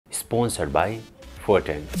Sponsored by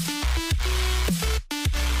Fortin.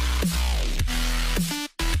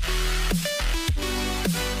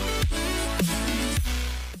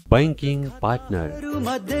 Banking partner.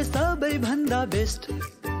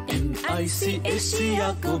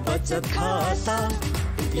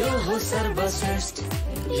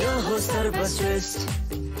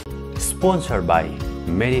 Sponsored by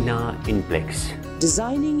Marina Inplex.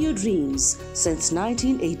 Designing your dreams since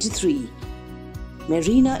 1983.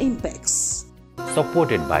 Marina Impex.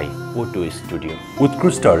 Supported by O2 Studio.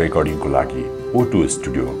 उत्कृष्ट रेकर्डिङको लागि O2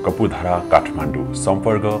 studio कपुधारा Kathmandu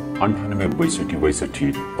सम्पर्क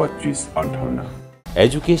 9862622558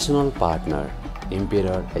 Educational partner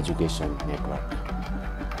Embedded Education Network.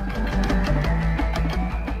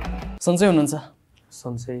 सन्चै हुनुहुन्छ?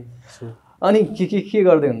 सन्चै छु। अनि के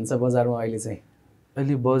गर्दै हुनुहुन्छ बजारमा अहिले चाहिँ?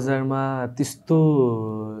 अहिले बजारमा त्यस्तो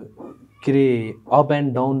के रे अप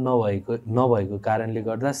एन्ड डाउन नभएको कारणले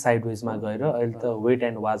गर्दा साइडवेजमा गएर अहिले त वेट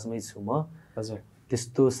एन्ड वाचमै छु म। हजुर।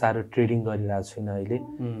 त्यस्तो साह्रो ट्रेडिङ गरिरहेको छुइनँ अहिले।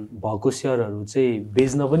 भएको सेयरहरू चाहिँ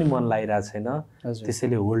बेच्न पनि मन लागिरहेको छैन,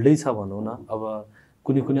 त्यसैले होल्डै छ भनौँ न। अब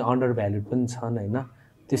कुनै अन्डर भ्याल्युड पनि छन् होइन,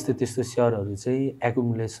 त्यस्तो सेयरहरू चाहिँ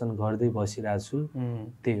एकुमुलेसन गर्दै बसिरहेको छु।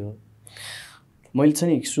 त्यही हो। मैले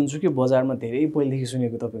चाहिँ सुन्छु कि बजारमा धेरै पहिलेदेखि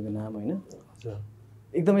सुनेको तपाईँको नाम होइन,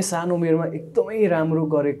 एकदमै सानो उमेरमा एकदमै राम्रो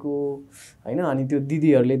गरेको होइन। अनि त्यो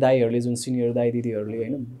दिदीहरूले दाईहरूले जुन सिनियर दाई दिदीहरूले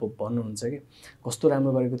होइन भन्नुहुन्छ कि कस्तो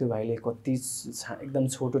राम्रो गरेको त्यो भाइले, कति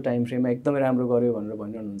एकदम छोटो टाइम फ्रेममा एकदमै राम्रो गर्यो भनेर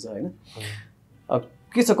भनिरहनुहुन्छ होइन।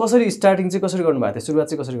 के छ, कसरी स्टार्टिङ चाहिँ कसरी गर्नुभएको थियो,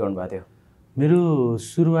 सुरुवात चाहिँ कसरी गर्नुभएको थियो? मेरो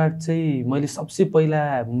सुरुवात चाहिँ मैले सबसे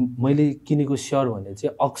पहिला मैले किनेको सेयर भने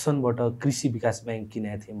चाहिँ अक्सनबाट कृषि विकास ब्याङ्क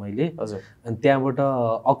किनेको थिएँ मैले। हजुर। अनि त्यहाँबाट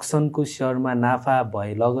अक्सनको सेयरमा नाफा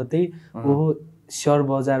भए लगतै ओहो सेयर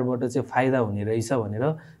बजारबाट चाहिँ फाइदा हुने रहेछ भनेर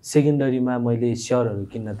सेकेन्डरीमा मैले सेयरहरू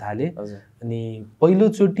किन्न थालेँ। अनि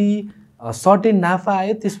पहिलोचोटि सर्टेन नाफा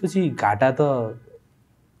आयो, त्यसपछि घाटा त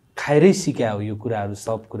खाएरै सिक्या हो यो कुराहरू,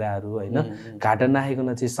 सब कुराहरू होइन। घाटा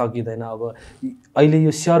नखाइकन चाहिँ सकिँदैन। अब अहिले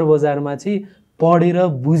यो सेयर बजारमा चाहिँ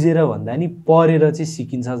पढेर बुझेर भन्दा नि पढेर चाहिँ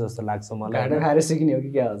सिकिन्छ जस्तो लाग्छ मलाई। घाटा खाएर सिक्ने हो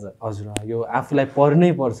कि क्या? हजुर, यो आफूलाई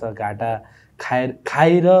पढ्नै पर्छ। घाटा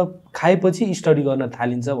खाएपछि स्टडी गर्न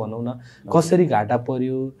थालिन्छ भनौँ न। कसरी घाटा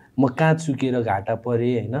पर्यो, म कहाँ चुकेर घाटा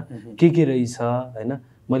परेँ होइन, के रहेछ होइन,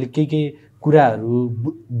 मैले के कुराहरू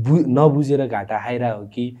नबुझेर घाटा खाइरहेको हो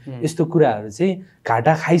कि, यस्तो कुराहरू चाहिँ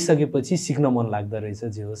घाटा खाइसकेपछि सिक्न मन लाग्दो रहेछ।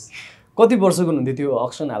 जे होस्। कति वर्षको हुनुहुन्थ्यो त्यो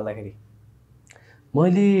अक्सन हाल्दाखेरि?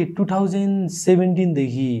 मैले 2017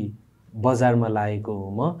 देखि बजारमा लागेको हो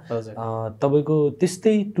म। तपाईँको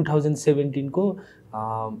त्यस्तै 2017 को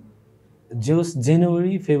जे होस्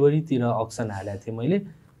जनवरी फेब्रुअरीतिर अक्सन हालेको थिएँ मैले।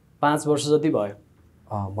 5 वर्ष जति भयो।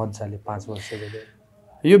 मजाले 5 वर्ष भयो।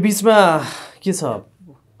 यो बिचमा के छ,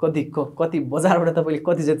 कति बजारबाट तपाईँले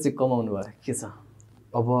कति जति चाहिँ कमाउनु भयो, के छ?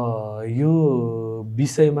 अब यो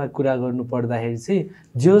विषयमा कुरा गर्नु पर्दाखेरि चाहिँ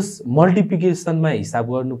जोस मल्टिप्लिकेसनमा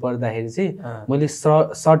हिसाब गर्नु पर्दाखेरि चाहिँ मैले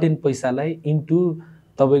सर्टेन पैसालाई इन्टु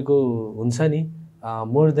तपाईँको हुन्छ नि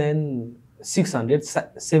मोर देन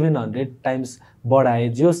 600-700 टाइम्स बढाए।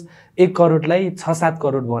 जोस 1 करोडलाई 6-7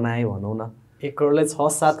 करोड बनाए भनौँ न। 1 करोडलाई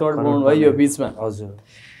 6-7 करोड बनाउनु भयो यो बिचमा? हजुर।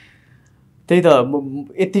 त्यही त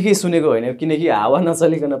यतिकै सुनेको होइन, किनकि हावा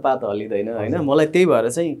नचलिकन पात हलिँदैन होइन। मलाई त्यही भएर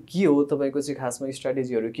चाहिँ के हो तपाईँको चाहिँ खासमा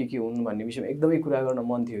स्ट्राटेजीहरू के हुन् भन्ने विषयमा एकदमै कुरा गर्न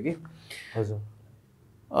मन थियो कि। हजुर।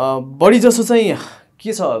 बढी जसो चाहिँ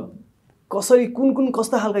के छ, कसरी कुन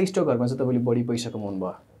कस्ता खालका स्टकहरूमा चाहिँ तपाईँले बढी पैसा कमाउनु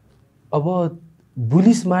भयो? अब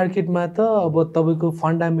बुलिस मार्केटमा त अब तपाईँको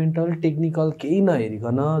फन्डामेन्टल टेक्निकल केही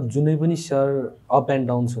नहेरिकन जुनै पनि सेयर अप एन्ड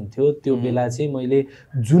डाउन्स हुन्थ्यो। त्यो बेला चाहिँ मैले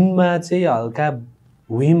जुनमा चाहिँ हल्का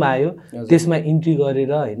व्हिम आयो त्यसमा इन्ट्री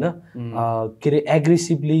गरेर होइन, के अरे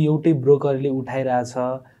एग्रेसिभली एउटै ब्रोकरले उठाइरहेछ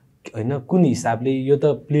होइन, कुन हिसाबले यो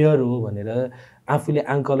त प्लेयर हो भनेर आफूले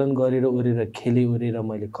आङ्कलन गरेर ओरेर खेलेर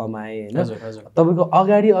मैले कमाएँ होइन। तपाईँको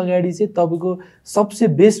अगाडि चाहिँ तपाईँको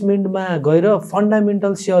सबसे बेसमेन्टमा गएर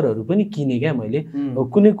फन्डामेन्टल सेयरहरू पनि किने क्या मैले।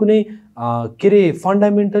 कुनै के अरे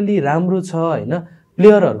फन्डामेन्टल्ली राम्रो छ होइन,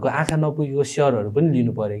 प्लेयरहरूको आँखा नपुगेको सेयरहरू पनि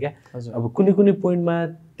लिनु पर्यो क्या। अब कुनै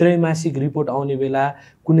पोइन्टमा त्रैमासिक रिपोर्ट आउने बेला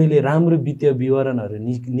कुनैले राम्रो वित्तीय विवरणहरू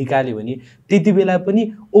निकाल्यो भने त्यति बेला पनि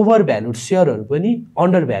ओभर भ्यालुड सेयरहरू पनि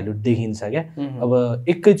अन्डर भ्यालुड देखिन्छ क्या। अब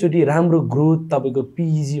एकैचोटि राम्रो ग्रोथ तपाईँको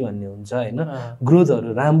पिइजी भन्ने हुन्छ होइन,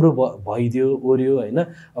 ग्रोथहरू राम्रो भइदियो ओर्यो होइन,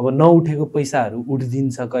 अब नउठेको पैसाहरू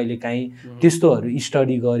उठिदिन्छ कहिलेकाहीँ, त्यस्तोहरू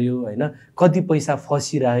स्टडी गर्यो होइन, कति पैसा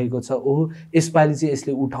फसिरहेको छ, ओहो यसपालि चाहिँ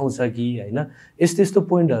यसले उठाउँछ कि होइन, यस्तो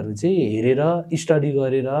पोइन्टहरू चाहिँ हेरेर स्टडी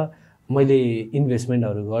गरेर मैले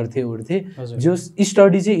इन्भेस्टमेन्टहरू गर्थेँ उठ्थेँ। जो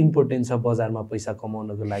स्टडी चाहिँ इम्पोर्टेन्ट छ बजारमा पैसा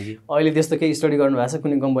कमाउनको लागि। अहिले त्यस्तो केही स्टडी गर्नु भएको छ,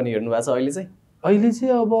 कुनै कम्पनी हेर्नु भएको छ अहिले चाहिँ? अहिले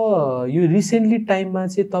चाहिँ अब यो रिसेन्टली टाइममा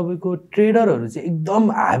चाहिँ तपाईँको ट्रेडरहरू चाहिँ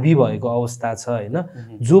एकदम हाबी भएको अवस्था छ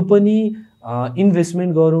होइन। जो पनि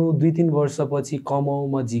इन्भेस्टमेन्ट गरौँ 2-3 वर्षपछि कमाउँ,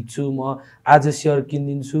 म झिक्छु, म आज सेयर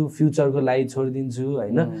किनिदिन्छु, फ्युचरको लागि छोडिदिन्छु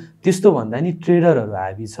होइन, त्यस्तो भन्दा नि ट्रेडरहरू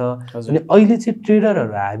हाबी छ। अनि अहिले चाहिँ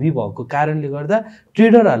ट्रेडरहरू हाबी भएको कारणले गर्दा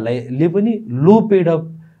ट्रेडरहरूले पनि लो पेड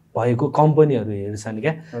अप भएको कम्पनीहरू हेर्छन्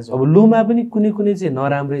क्या। अब लोमा पनि कुनै कुनै चाहिँ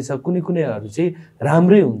नराम्रै छ, कुनै कुनैहरू चाहिँ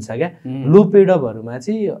राम्रै हुन्छ क्या। लो पेडअपहरूमा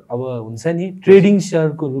चाहिँ अब हुन्छ नि ट्रेडिङ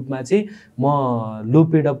सेयरको रूपमा चाहिँ म लो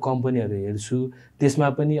पेडअप कम्पनीहरू हेर्छु। त्यसमा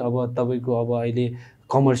पनि अब तपाईँको अब अहिले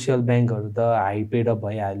कमर्सियल ब्याङ्कहरू त हाई पेडअप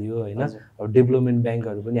भइहाल्यो होइन। अब डेभलपमेन्ट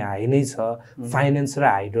ब्याङ्कहरू पनि हाई नै छ। फाइनेन्स र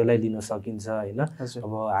हाइड्रोलाई लिन सकिन्छ होइन।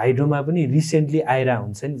 अब हाइड्रोमा पनि रिसेन्टली आइरहेको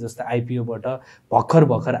हुन्छ नि, जस्तो आइपिओबाट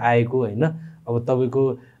भर्खर आएको होइन। अब तपाईँको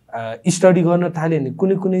स्टडी गर्न थाल्यो भने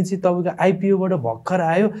कुनै कुनै चाहिँ तपाईँको आइपिओबाट भर्खर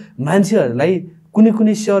आयो, मान्छेहरूलाई कुनै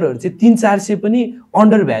कुनै सेयरहरू चाहिँ 300-400 पनि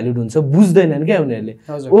अन्डर भ्याल्युड हुन्छ, बुझ्दैनन् क्या उनीहरूले।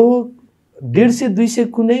 ओ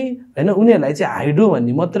 150-200 कुनै होइन, उनीहरूलाई चाहिँ हाइड्रो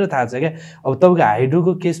भन्ने मात्र थाहा छ क्या। अब तपाईँको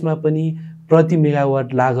हाइड्रोको केसमा पनि प्रति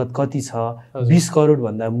मेगावाट लागत कति छ, 20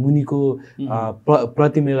 करोडभन्दा मुनिको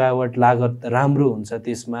प्रति मेगावाट लागत राम्रो हुन्छ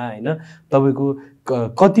त्यसमा होइन।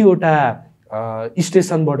 तपाईँको कतिवटा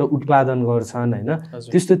स्टेसनबाट उत्पादन गर्छन् होइन,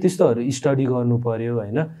 त्यस्तोहरू स्टडी गर्नु पर्यो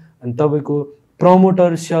होइन। अनि तपाईँको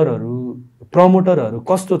प्रमोटरहरू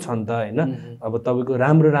कस्तो छन् त होइन। अब तपाईँको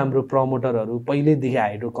राम्रो प्रमोटरहरू पहिल्यैदेखि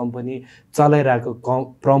हाइड्रो कम्पनी चलाइरहेको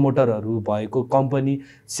प्रमोटरहरू भएको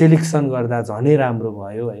कम्पनी सेलेक्सन गर्दा झनै राम्रो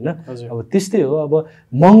भयो होइन। अब त्यस्तै हो। अब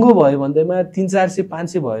महँगो भयो भन्दैमा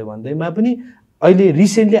 300-400-500 भयो भन्दैमा पनि अहिले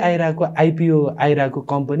रिसेन्टली आइरहेको आइपिओ आइरहेको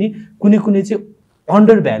कम्पनी कुनै कुनै चाहिँ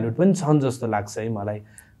अन्डर भ्यालुड पनि छन् जस्तो लाग्छ है मलाई।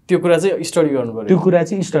 त्यो कुरा चाहिँ स्टडी गर्नु पर्यो। त्यो कुरा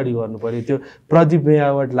चाहिँ स्टडी गर्नु पर्यो। त्यो प्रति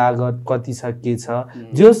मेगावाट लागत कति छ के छ,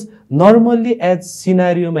 जस नर्मल्ली एज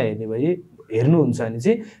सिनारियोमा हेर्ने भए हेर्नुहुन्छ भने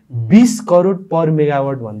चाहिँ 20 करोड पर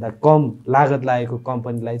मेगावाट भन्दा कम लागत लागेको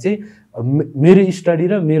कम्पनीलाई चाहिँ मेरो स्टडी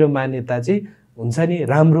र मेरो मान्यता चाहिँ हुन्छ नि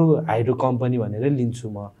राम्रो हाइड्रो कम्पनी भनेर लिन्छु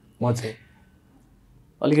म चाहिँ।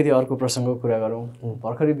 अलिकति अर्को प्रसङ्गको कुरा गरौँ।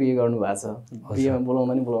 भर्खरै बिहे गर्नु भएको छ, बिहेमा बोलाउनु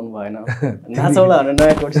पनि बोलाउनु भएन, नाचौँला भनेर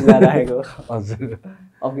नयाँ कोट सिलाएर राखेको। हजुर,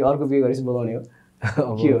 अब अर्को बिहे गरेपछि बोलाउने हो।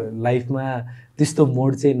 के हो लाइफमा त्यस्तो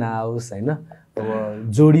मोड चाहिँ नआओस् होइन।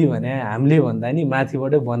 अब जोडी भने हामीले भन्दा नि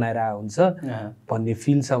माथिबाटै बनाएर हुन्छ भन्ने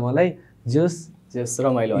फिल छ मलाई। जस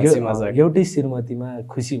रमाइलो एउटै श्रीमतीमा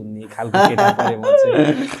खुसी हुने खालको केटा परे म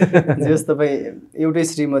चाहिँ। जस तपाईँ एउटै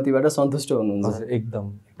श्रीमतीबाट सन्तुष्ट हुनुहुन्छ? एकदम।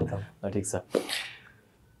 ठिक छ।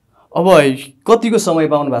 अब कतिको समय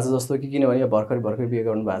पाउनु भएको छ जस्तो कि, किनभने भर्खर बिहे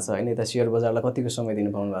गर्नु भएको छ होइन, यता सेयर बजारलाई कतिको समय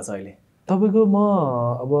दिनु पाउनु भएको छ अहिले? तपाईँको म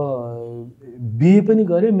अब बिहे पनि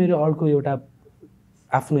गरेँ, मेरो अर्को एउटा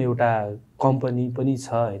आफ्नो एउटा कम्पनी पनि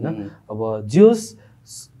छ होइन। अब जोस्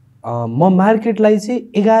म मार्केटलाई चाहिँ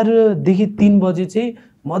 11 देखि 3 बजे चाहिँ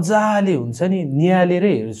मजाले हुन्छ नि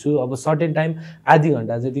निहालेरै हेर्छु। अब सर्टेन टाइम आधी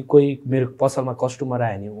घन्टा जति कोही मेरो पसलमा कस्टमर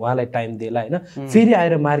आयो भने उहाँलाई टाइम दिएला होइन, फेरि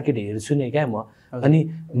आएर मार्केट हेर्छु नै क्या म। अनि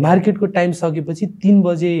मार्केटको टाइम सकेपछि 3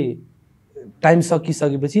 बजे टाइम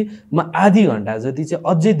सकिसकेपछि म आधी घन्टा जति चाहिँ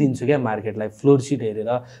अझै दिन्छु क्या मार्केटलाई। फ्लोर सिट हेरेर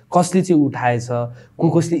कसले चाहिँ उठाएछ,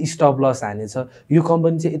 कसले स्टप लस हानेछ, यो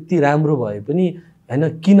कम्पनी चाहिँ यति राम्रो भए पनि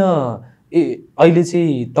होइन किन अहिले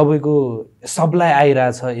चाहिँ तपाईँको सप्लाई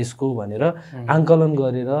आइरहेछ यसको भनेर आङ्कलन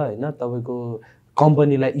गरेर होइन तपाईँको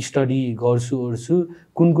कम्पनीलाई स्टडी गर्छु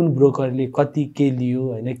कुन ब्रोकरले कति के लियो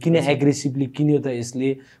होइन, किन एग्रेसिभली किन्यो त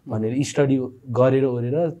यसले भनेर स्टडी गरेर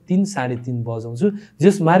ओरेर 3-3:30 बजाउँछु।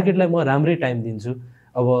 जस मार्केटलाई म राम्रै टाइम दिन्छु।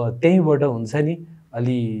 अब त्यहीँबाट हुन्छ नि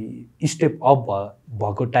अलि स्टेप अप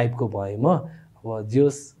भएको टाइपको भए म। अब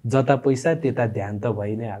जोस् जता पैसा त्यता ध्यान त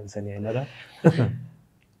भइ नै हाल्छ नि होइन र।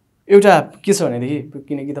 एउटा के छ भनेदेखि,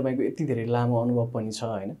 किनकि तपाईँको यति धेरै लामो अनुभव पनि छ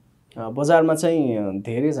होइन, बजारमा चाहिँ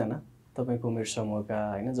धेरैजना तपाईँको उमेर समूहका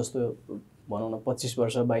होइन, जस्तो भनौँ न 25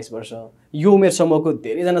 वर्ष 22 वर्ष यो उमेर समूहको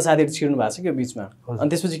धेरैजना साथीहरू छिर्नु भएको छ क्या बिचमा। अनि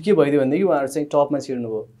त्यसपछि के भइदियो भनेदेखि उहाँहरू चाहिँ टपमा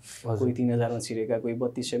छिर्नुभयो। कोही 3000 मा छिरेका, कोही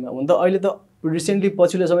 3200 मा। हुन त अहिले त रिसेन्टली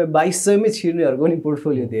पछिल्लो समय 2200 मै छिर्नेहरूको नि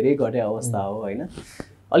पोर्टफोलियो धेरै घटेको अवस्था हो होइन।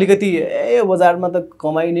 अलिकति बजारमा त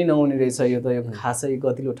कमाइ नै नहुने रहेछ, यो त यो खासै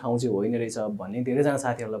गतिलो ठाउँ चाहिँ होइन रहेछ भन्ने धेरैजना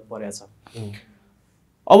साथीहरूलाई परेको छ।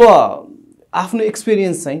 अब आफ्नो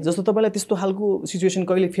एक्सपिरियन्स चाहिँ जस्तो तपाईँलाई त्यस्तो खालको सिचुएसन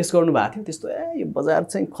कहिले फेस गर्नु भएको थियो, त्यस्तो यो बजार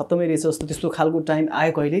चाहिँ खत्तमै रहेछ जस्तो त्यस्तो खालको टाइम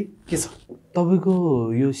आयो कहिले? के छ तपाईँको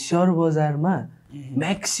यो सेयर बजारमा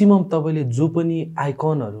म्याक्सिमम तपाईँले जो पनि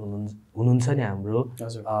आइकनहरू हुनुहुन्छ नि हाम्रो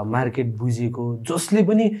मार्केट बुझेको, जसले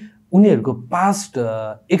पनि उनीहरूको पास्ट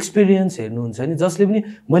एक्सपिरियन्स हेर्नुहुन्छ नि, जसले पनि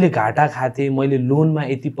मैले घाटा खाथेँ, मैले लोनमा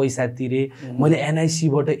यति पैसा तिरेँ, मैले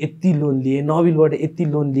एनआइसीबाट यति लोन लिएँ, नोबेलबाट यति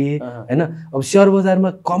लोन लिएँ होइन। अब सेयर बजारमा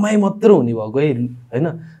कमाइ मात्र हुने भएको है होइन,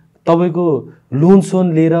 तपाईँको लोन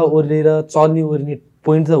सोन लिएर ओर्लेर चल्ने ओर्ने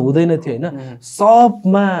पोइन्ट त हुँदैन थियो होइन।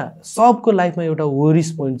 सबको लाइफमा एउटा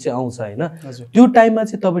वरिस पोइन्ट चाहिँ आउँछ होइन। त्यो टाइममा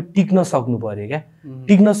चाहिँ तपाईँ टिक्न सक्नु पर्यो क्या,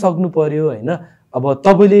 टिक्न सक्नु पर्यो होइन। अब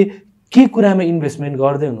तपाईँले के कुरामा इन्भेस्टमेन्ट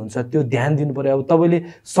गर्दै हुनुहुन्छ त्यो ध्यान दिनु पर्यो। अब तपाईँले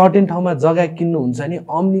सर्टेन ठाउँमा जग्गा किन्नुहुन्छ नि,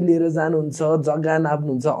 अम्नी लिएर जानुहुन्छ, जग्गा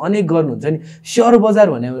नाप्नुहुन्छ, अनेक गर्नुहुन्छ नि। सेयर बजार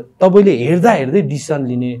भने तपाईँले हेर्दा हेर्दै डिसिसन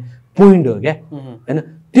लिने पोइन्ट हो क्या होइन।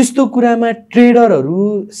 त्यस्तो कुरामा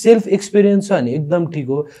ट्रेडरहरू सेल्फ एक्सपिरियन्स छ भने एकदम ठिक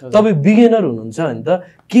हो। तपाईँ बिगिनर हुनुहुन्छ भने त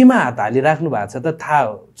केमा हात हालिराख्नु भएको छ त थाहा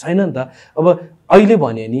छैन नि त। अब अहिले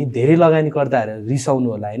भन्यो नि धेरै लगानीकर्ताहरू रिसाउनु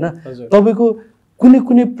होला होइन। तपाईँको कुनै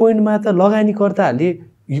कुनै पोइन्टमा त लगानीकर्ताहरूले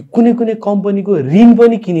कुनै कुनै कम्पनीको ऋण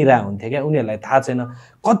पनि किनिरहेको हुन्थ्यो क्या, उनीहरूलाई थाहा छैन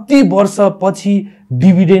कति वर्षपछि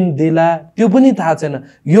डिभिडेन्ड देला त्यो पनि थाहा छैन,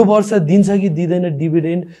 यो वर्ष दिन्छ कि दिँदैन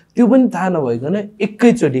डिभिडेन्ड त्यो पनि थाहा नभइकन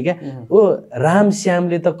एकैचोटि क्या ओ राम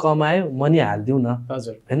श्यामले त कमायो म नि हालिदिउँ न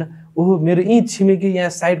होइन। ओहो मेरो यहीँ छिमेकी यहाँ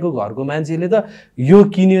साइडको घरको मान्छेले त यो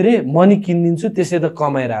किन्यो रे म नि किनिदिन्छु त्यसले त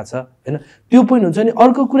कमाइरहेछ होइन। त्यो पनि हुन्छ नि।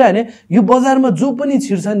 अर्को कुरा भने यो बजारमा जो पनि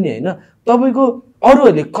छिर्छन् नि होइन, तपाईँको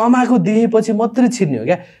अरूहरूले कमाएको देखेपछि मात्रै छिर्ने हो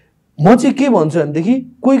क्या। म चाहिँ के भन्छु भनेदेखि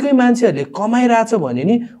कोही कोही मान्छेहरूले कमाइरहेछ भने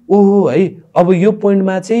नि ओहो है अब यो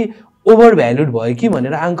पोइन्टमा चाहिँ ओभर भ्याल्युड भयो कि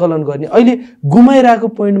भनेर आङ्कलन गर्ने। अहिले गुमाइरहेको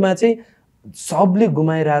पोइन्टमा चाहिँ सबले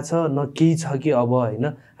गुमाइरहेछ न केही छ कि अब होइन,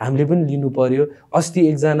 हामीले पनि लिनु पर्यो। अस्ति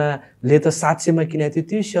एकजनाले त 700मा किनेको थियो,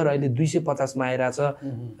 त्यो सेयर अहिले 250मा आइरहेछ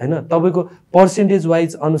होइन। तपाईँको पर्सेन्टेज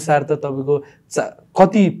वाइज अनुसार त तपाईँको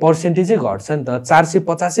कति पर्सेन्टेजै घट्छ नि त,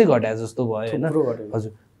 450 घट्या जस्तो भयो होइन।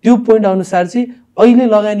 हजुर त्यो पोइन्ट अनुसार चाहिँ अहिले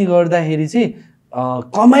लगानी गर्दाखेरि चाहिँ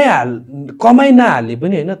कमाइ नहाले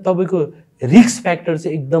पनि होइन, तपाईँको रिस्क फ्याक्टर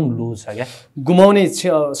चाहिँ एकदम लो छ क्या, गुमाउने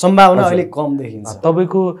सम्भावना अहिले कम देखिन्छ।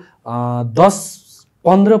 तपाईँको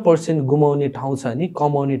 10-15% गुमाउने ठाउँ छ नि,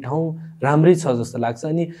 कमाउने ठाउँ राम्रै छ जस्तो लाग्छ।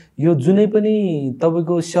 अनि यो जुनै पनि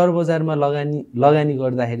तपाईँको सेयर बजारमा लगानी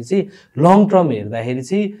गर्दाखेरि चाहिँ लङ टर्म हेर्दाखेरि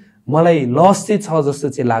चाहिँ मलाई लस चाहिँ छ जस्तो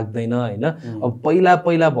चाहिँ लाग्दैन होइन। अब पहिला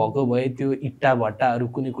भएको भए त्यो इट्टा भट्टाहरू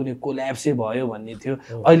कुनै कुनै कोल्याप्सै भयो भन्ने थियो।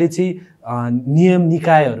 अहिले चाहिँ नियम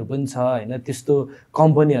निकायहरू पनि छ होइन, त्यस्तो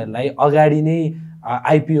कम्पनीहरूलाई अगाडि नै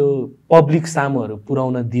आइपिओ पब्लिक सामुहरू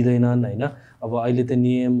पुर्याउन दिँदैनन् होइन। अब अहिले त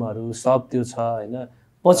नियमहरू सब त्यो छ होइन।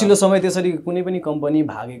 पछिल्लो समय त्यसरी कुनै पनि कम्पनी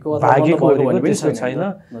भागेको त्यस्तो छैन,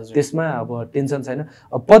 त्यसमा अब टेन्सन छैन।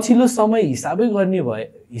 अब पछिल्लो समय हिसाबै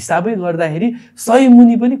गर्दाखेरि 100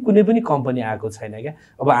 मुनि पनि कुनै पनि कम्पनी आएको छैन क्या।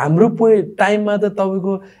 अब हाम्रो टाइममा त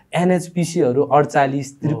तपाईँको एनएचपिसीहरू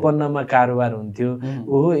 48-53मा कारोबार हुन्थ्यो।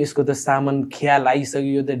 ओहो यसको त सामान खिया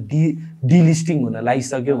लागिसक्यो, यो त डिलिस्टिङ हुन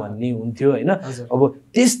लागिसक्यो भन्ने हुन्थ्यो होइन। अब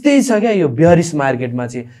त्यस्तै छ क्या यो बेयरिश मार्केटमा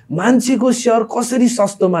चाहिँ मान्छेको सेयर कसरी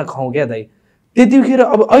सस्तोमा खाउँ क्या दाइ। त्यतिखेर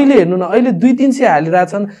अब अहिले हेर्नु न, अहिले 200-300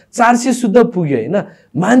 हालिरहेछन्, 400 शुद्ध पुग्यो होइन।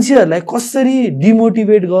 मान्छेहरूलाई कसरी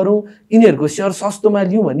डिमोटिभेट गरौँ, यिनीहरूको सेयर सस्तोमा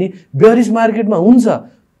लिउँ भन्ने बेयरिश मार्केटमा हुन्छ,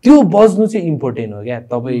 त्यो बज्नु चाहिँ इम्पोर्टेन्ट हो क्या।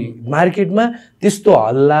 तपाईँ मार्केटमा त्यस्तो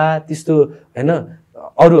हल्ला त्यस्तो होइन,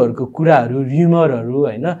 अरूहरूको कुराहरू र्युमरहरू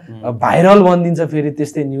होइन भाइरल बनिदिन्छ फेरि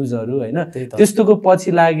त्यस्तै न्युजहरू होइन। त्यस्तोको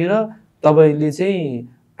पछि लागेर तपाईँले चाहिँ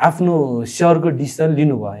आफ्नो सेयरको डिसिसन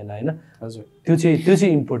लिनु भएन होइन। हजुर त्यो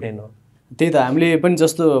चाहिँ इम्पोर्टेन्ट हो। त्यही त हामीले पनि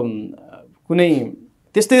जस्तो कुनै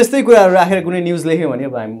त्यस्तै कुराहरू राखेर कुनै न्युज लेख्यो भने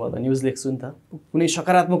अब हामी त न्युज लेख्छु नि त, कुनै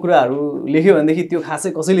सकारात्मक कुराहरू लेख्यो भनेदेखि त्यो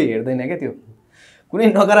खासै कसैले हेर्दैन क्या। त्यो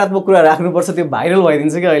कुनै नकारात्मक कुरा राख्नुपर्छ, त्यो भाइरल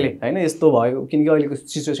भइदिन्छ क्या अहिले होइन। यस्तो भयो किनकि अहिलेको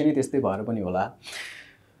सिचुएसनै त्यस्तै भएर पनि होला।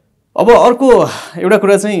 अब अर्को एउटा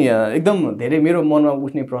कुरा चाहिँ एकदम धेरै मेरो मनमा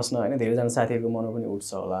उठ्ने प्रश्न होइन, धेरैजना साथीहरूको मनमा पनि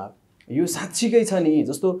उठ्छ होला, यो साँच्चीकै छ नि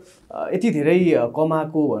जस्तो यति धेरै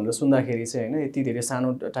कमाएको भनेर सुन्दाखेरि चाहिँ होइन, यति धेरै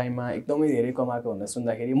सानो टाइममा एकदमै धेरै कमाएको भनेर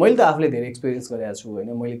सुन्दाखेरि मैले त आफूले धेरै एक्सपिरियन्स गरेको छु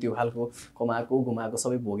होइन। मैले त्यो खालको कमाएको गुमाएको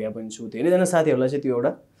सबै भोगे पनि छु। धेरैजना साथीहरूलाई चाहिँ त्यो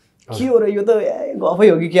एउटा के हो र यो त गफै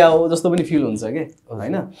हो कि क्या हो जस्तो पनि फिल हुन्छ क्या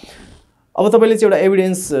होइन। अब तपाईँले चाहिँ एउटा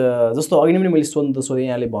एभिडेन्स जस्तो अघि नै पनि मैले सोधेँ,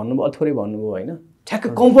 यहाँले भन्नुभयो थोरै भन्नुभयो होइन,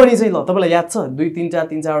 ठ्याक्क कम्पनी चाहिँ ल तपाईँलाई याद छ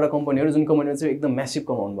 2-3-4वटा कम्पनीहरू जुन कम्पनीमा चाहिँ एकदम म्यासिभ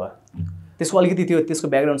कमाउनु भयो, त्यसको अलिकति त्यसको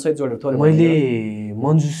ब्याकग्राउन्ड सहित जोडेर थोरै। मैले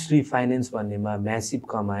मञ्जुश्री फाइनेन्स भन्नेमा म्यासिभ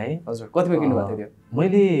कमाएँ। हजुर कतिमा किन्नुभएको थियो?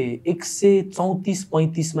 मैले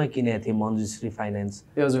 134-35मा किनेको थिएँ मञ्जुश्री फाइनेन्स।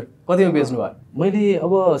 ए हजुर कतिमा बेच्नु भयो? मैले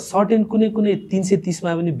अब सर्टेन कुनै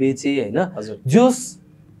 330मा पनि बेचेँ होइन। जोस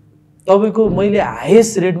तपाईँको मैले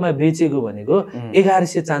हाइएस्ट रेटमा बेचेको भनेको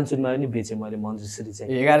 1100 चान्चुनमा पनि बेचेँ मैले मञ्जुश्री चाहिँ।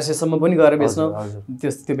 1100 सम्म पनि गएर बेच्नु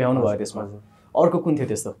त्यो भ्याउनु भयो त्यसमा। अर्को कुन थियो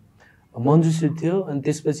त्यस्तो? मञ्जुश्री थियो अनि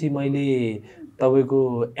त्यसपछि मैले तपाईको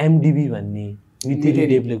एमडीबी भन्ने मितेरी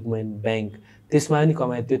डेभलपमेन्ट बैंक त्यसमा पनि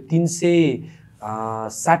कमाए त्यो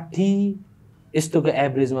 360 यस्तोको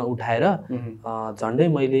एभरेजमा उठाएर झन्डै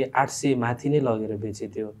मैले 800 माथि नै लगेर बेचे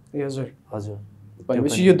त्यो हजुर हजुर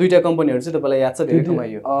भनेपछि यो दुईटा कम्पनीहरु चाहिँ तपाईलाई याद छ धेरै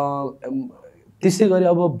कमाइयो त्यसै गरी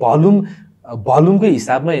अब भोल्युमको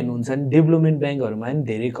हिसाबमा हेर्नुहुन्छ भने डेभलपमेन्ट बैंकहरुमा पनि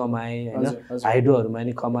धेरै कमाए हैन हाइड्रोहरुमा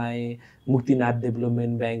पनि कमाए मुक्तिनाथ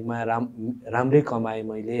डेभलपमेन्ट बैंकमा राम्रै कमाए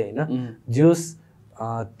मैले हैन जोस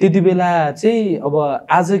त्यति बेला चाहिँ अब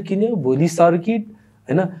आज किन्यो भोलि सर्किट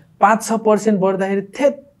हैन 5-6% बढ्दाखेरि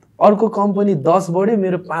थेत अर्को कम्पनी 10 बढ्यो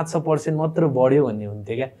मेरो 5-6% मात्र बढ्यो भन्ने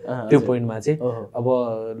हुन्थ्यो क्या त्यो पोइन्टमा चाहिँ अब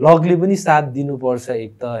लगले पनि साथ दिनुपर्छ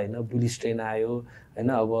एक त हैन बुलिश ट्रेन आयो हैन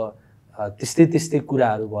अब त्यस्तै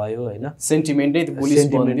कुराहरु भयो हैन सेन्टिमेन्टै बुलिश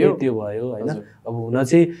बन्यो त्यो भयो हैन अब हुन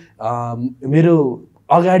चाहिँ मेरो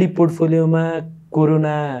अगाडि पोर्टफोलियोमा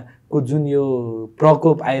कोरोनाको जुन यो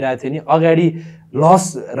प्रकोप आइरा थियो नि अगाडि लस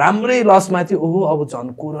राम्रै लसमा थियो ओहो अब झन्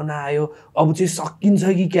कोरोना आयो अब चाहिँ सकिन्छ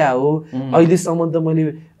कि क्या हो अहिलेसम्म त मैले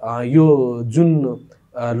यो जुन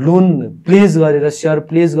लोन प्लेस गरेर शेयर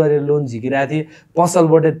प्लेस गरेर लोन झिकिरा थिए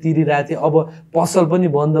पसलबाट तिरिरा थिए अब पसल पनि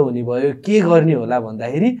बन्द हुने भयो के गर्ने होला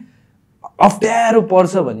भन्दाखेरि अप्ठ्यारो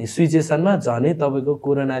पर्छ भन्ने सिचुएसनमा झनै तपाईको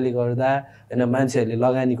कोरोनाले गर्दा हैन मान्छेहरुले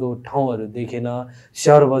लगानीको ठाउँहरु देखेन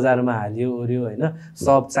शेयर बजारमा हाल्यो ओर्यो हैन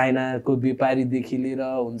सब चाइनाको व्यापारी देखि लिएर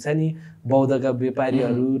हुन्छ नि बौद्धका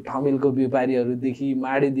व्यापारीहरु ठमेलको व्यापारीहरु देखि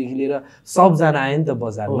माडेदेखि लिएर सब जना आए नि त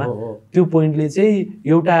बजारमा त्यो पोइन्टले चाहिँ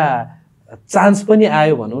एउटा चान्स पनि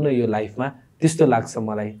आयो भनौं न यो लाइफमा त्यस्तो लाग्छ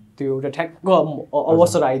मलाई त्यो एउटा ठ्याक्क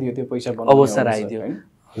अवसर आइदियो त्यो पैसा बनाउने अवसर आइदियो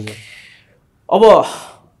हजुर अब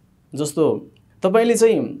जस्तो तपाईले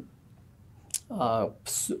चाहिँ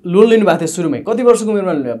लोन लिनु भएको थियो सुरुमै कति वर्षको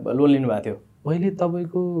उमेरमा लोन लिनु भएको थियो मैले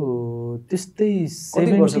तपाईको त्यस्तै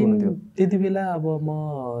 17 त्यति बेला अब म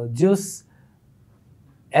जोस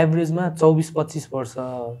एभरेजमा 24-25 वर्ष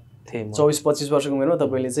थिए 24-25 वर्षको उमेरमा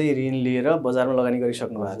तपाईले चाहिँ ऋण लिएर बजारमा लगानी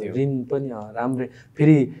गरिसक्नु भएको थियो ऋण पनि राम्रै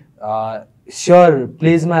फेरि शेयर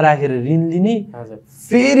प्लेजमा राखेर ऋण लिने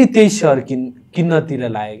फेरि त्यही शेयर किन्नतिर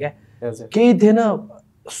लाग्यो क्या केही थिएन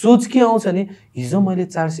सोच के आउँछ नि हिजो मैले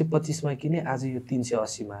 425 मा किने आज यो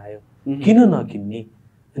 380 मा आयो किन नकिन्ने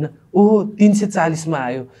हैन ओहो 340 मा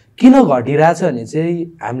आयो किन घटिरहेछ भने चाहिँ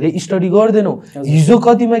हामीले स्टडी गर्दैनौ हिजो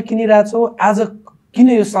कतिमा किनिराछौ आज किन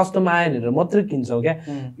यो सस्तोमा आयो भनेर मात्र किन्छौ क्या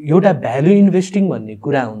एउटा भ्यालु इन्भेस्टिङ भन्ने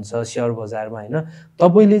कुरा हुन्छ शेयर बजारमा हैन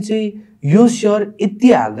तपाईले चाहिँ यो शेयर यति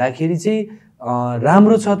हाल्दाखेरि चाहिँ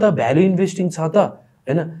राम्रो छ त भ्यालु इन्भेस्टिङ छ त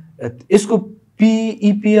हैन यसको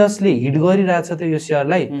PEPS ले हिट गरिरहेछ त यो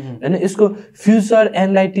शेयरलाई हैन यसको फ्युचर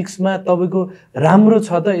एनालिटिक्समा तपाईको राम्रो छ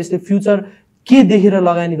त यसले फ्युचर के देखेर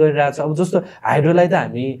लगानी गरिरहेछ अब जस्तो हाइड्रोलाई त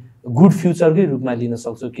हामी गुड फ्युचरकै रूपमा लिन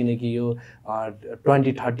सक्छौं किनकि यो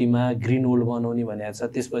 2030 मा ग्रीन वर्ल्ड बनाउने भनेको छ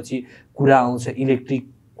त्यसपछि कुरा आउँछ इलेक्ट्रिक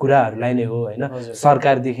कुराहरुलाई नै हो हैन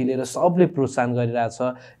सरकारदेखि लिएर सबले प्रोत्साहन गरिरहेछ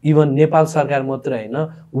इभन नेपाल सरकार मात्र हैन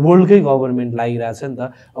वर्ल्डकै गभर्नमेन्ट लागिरहेछ नि त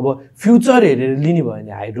अब फ्युचर हेरेर लिने भयो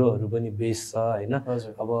भने हाइड्रोहरु पनि बेस्ट छ हैन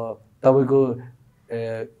अब तपाईको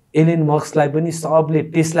एलन मस्कलाई पनि सबले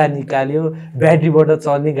टेस्ला निकाल्यो ब्याट्रीबाट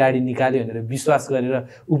चल्ने गाडी निकाल्यो भनेर विश्वास गरेर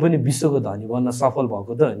उ पनि विश्वको धनी बन्न सफल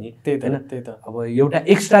भएको त हो नि हैन अब एउटा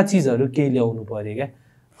एक्स्ट्रा चीजहरु केही ल्याउनु पर्यो क्या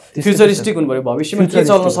फ्युचरिस्टिक हुनु पर्यो भविष्यमा के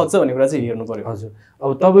चल्न सक्छ भन्ने कुरा चाहिँ हेर्नु पर्यो हजुर अब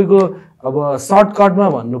तपाईको अब सर्टकटमा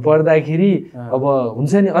भन्नु पर्दाखेरि अब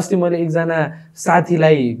हुन्छ नि अस्ति मैले एकजना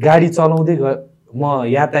साथीलाई गाडी चलाउँदै म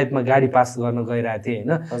यातायातमा गाडी पास गर्न गइरा थिए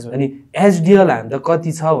हैन अनि एचडीएल हान्दा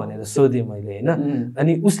कति छ भनेर सोधे मैले हैन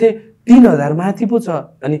अनि उसले 3000 माथि पो छ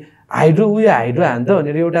अनि हाइड्रो हाइड्रो हान्दा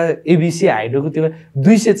भनेर एउटा एबीसी हाइड्रोको त्यो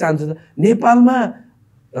 200 चान्स छ नेपालमा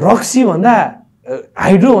रक्सी भन्दा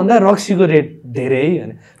हाइड्रो भन्दा रक्सीको रेट धेरै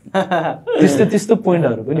हैन त्यस्तो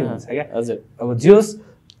पोइन्टहरु पनि हुन्छ क्या हजुर अब जोस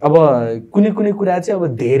अब कुनै कुरा चाहिँ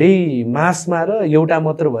अब धेरै मासमा र एउटा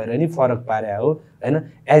मात्र भएर नि फरक पारे हो हैन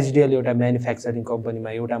एचडीएल एउटा म्यानुफ्याक्चरिङ कम्पनीमा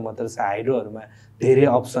एउटा मात्र छ हाइड्रोहरुमा धेरै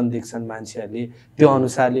अप्सन देख्छन् मान्छेहरुले त्यो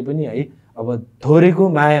अनुसारले पनि है अब थोरैको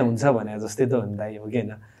माया हुन्छ भने जस्तै त हुन्छ हो के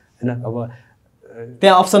हैन अब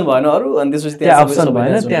त्यहाँ अप्सन भएन अरु अनि त्यसपछि त्यहाँ अप्सन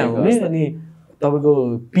भएन त्यहाँ हुने अनि तपाईको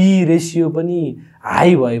पी रेशियो पनि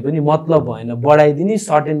हाई भए पनि मतलब भएन बढाइदिने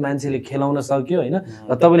सर्टेन मान्छेले खेलाउन सक्यो हैन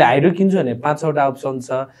तपाईले हाइड्रो किन्छु भने 5 वटा अप्सन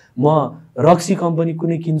छ म रक्सी कम्पनी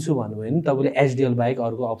कुनै किन्छु भन्नुभयो नि तपाईले एचडीएल बाहेक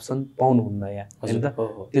अर्को अप्सन पाउनु हुन्न यहाँ हैन त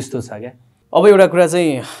त्यस्तो छ क्या अब एउटा कुरा चाहिँ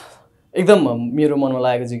एकदम मेरो मनमा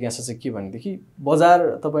लागेको जिज्ञासा चाहिँ के भनेदेखि बजार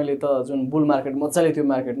तपाईले त जुन बुल मार्केट मजाले त्यो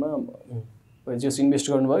मार्केटमा जस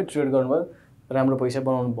इन्भेस्ट गर्नुभयो ट्रेड गर्नुभयो राम्रो पैसा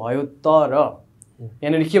बनाउनु भयो तर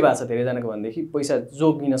यहाँनेरि के भएको छ धेरै जनाको भन्देखि पैसा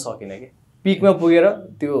जोगिन सकिन के पिकमा पुगेर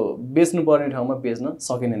त्यो बेच्नु पर्ने ठाउँमा बेच्न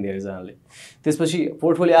सकेनन् धेरैजनाले। त्यसपछि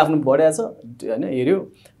पोर्टफोलियो आफ्नो बढाएछ हैन, हेर्यो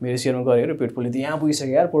मेरो सेयरमा गएर हेर्यो पोर्टफोलियो त यहाँ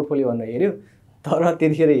पुगिसक्यो यार पोर्टफोलियो भनेर हेर्यो, तर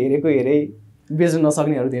त्यतिखेर हेरै बेच्न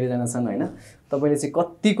नसक्नेहरू धेरैजना छन् हैन। तपाईले चाहिँ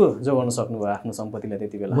कतिको जोगाउन सक्नुभयो आफ्नो सम्पत्तिलाई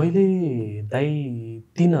त्यति बेला? मैले दाइ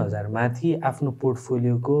 3000 माथि आफ्नो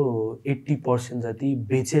पोर्टफोलियोको 80% जति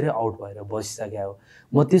बेचेर आउट भएर बसिसक्या हो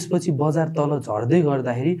म। त्यसपछि बजार तल झर्दै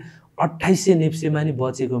गर्दाखेरि 2800 नेप्सेमा नि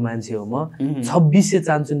बचेको मान्छे हो म, 2600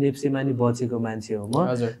 चान्चु नेप्सेमा नि बचेको मान्छे हो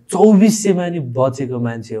म, 2400 मा नि बचेको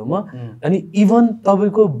मान्छे हो म, अनि इभन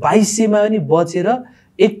तपाईको 2200 मा नि बचेर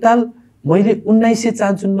एकताल मैले 1900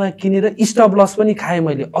 चान्चुनमा किनेर स्टप लस पनि खाएँ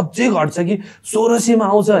मैले। अझै घट्छ कि 1600 मा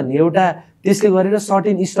आउँछ भन्ने एउटा त्यसले गरेर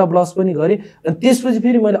सर्टेन स्टप लस पनि गरेँ। अनि त्यसपछि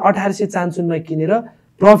फेरि मैले 1800 चान्चुनमा किनेर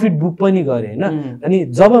प्रफिट बुक पनि गरेँ हैन। अनि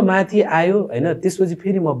जब माथि आयो हैन त्यसपछि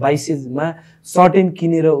फेरि म 2200 मा सर्टेन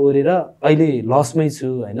किनेर ओरेर अहिले लसमै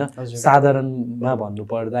छु हैन। साधारणमा भन्नु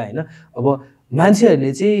पर्दा हैन, अब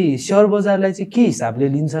मान्छेहरूले चाहिँ शेयर बजारलाई चाहिँ के हिसाबले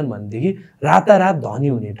लिन्छन् भनेदेखि रातारात धनी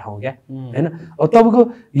हुने ठाउँ क्या हैन। अब तपाईको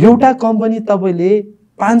एउटा कम्पनी तपाईले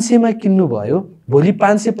 500 मा किन्नु भयो, भोलि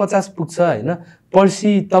 550 पुग्छ हैन,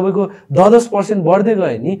 पर्सि तपाईको 10% बढ्दै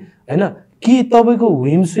गयो नि हैन। कि तपाईको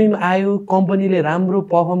ह्विम स्विम आयो, कम्पनीले राम्रो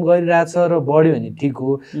परफर्म गरिरहेछ र बढ्यो भने ठिक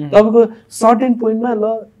हो। तपाईको सर्टेन पोइन्टमा ल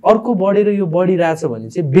अर्को बढेर यो बढिरहेछ भने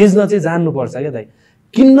चाहिँ बेच्न चाहिँ जान्नुपर्छ क्या दाइ।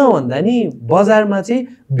 किन्न भन्दा नि बजारमा चाहिँ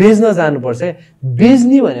बेच्न जानुपर्छ।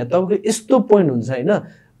 बेच्ने भने तपाईको यस्तो पोइन्ट हुन्छ हैन,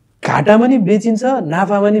 घाटामा नि बेचिन्छ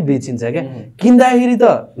नाफामा नि बेचिन्छ क्या। किन्दाखेरि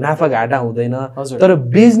त नाफा घाटा हुँदैन, तर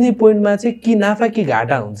बेच्ने पोइन्टमा चाहिँ कि नाफा कि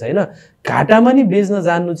घाटा हुन्छ हैन। घाटामा नि बेच्न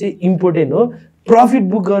जान्नु चाहिँ इम्पोर्टेन्ट हो, प्रफिट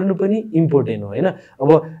बुक गर्नु पनि इम्पोर्टेन्ट हो हैन। अब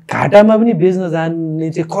घाटामा पनि बेच्न जान्ने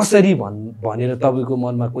चाहिँ कसरी भनेर तपाईको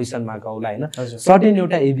मनमा क्वेसन मार्क आउला हैन। सर्टेन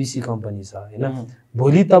एउटा एबीसी कम्पनी छ हैन,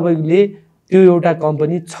 भोलि तपाईले त्यो एउटा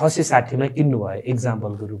कम्पनी 660 मा किन्नु भयो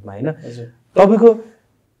एक्जाम्पलको रूपमा हैन, तपाईको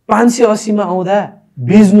 580 मा आउँदा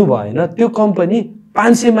बेच्नु भएन त्यो कम्पनी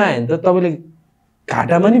 500 मा आयो भने त तपाईले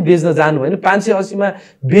घाटामा नि बेच्न जानु भएन। 580 मा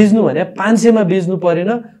बेच्नु भने 500 मा बेच्नु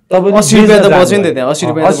परेन, तपाईले 80 रुपैयाँ त बच्यो नि त त्यहाँ।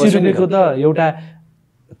 80 रुपैयाँको त एउटा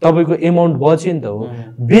तपाईको एमाउन्ट बच्यो नि त हो।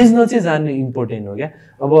 बेच्न चाहिँ जान्ने इम्पोर्टेन्ट हो क्या।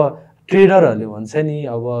 अब ट्रेडरहरूले भन्छ नि,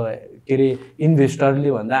 अब के अरे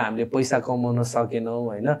इन्भेस्टरले भन्दा हामीले पैसा कमाउन सकेनौँ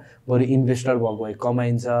हैन, बरु इन्भेस्टर भएको भए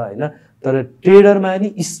कमाइन्छ हैन। तर ट्रेडरमा नि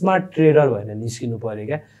स्मार्ट ट्रेडर भएर निस्किनु पर्यो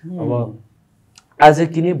क्या। अब आज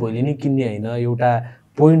किने भोलि नै किन्ने हैन, एउटा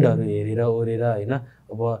पोइन्टहरु हेरेर ओरेर हैन।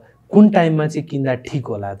 अब कुन टाइममा चाहिँ किन्दा ठिक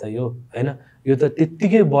होला त यो हैन। यो त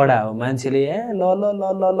त्यत्तिकै बढा हो, मान्छेले ल ल ल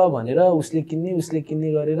ल ल भनेर उसले किन्ने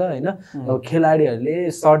गरेर हैन। अब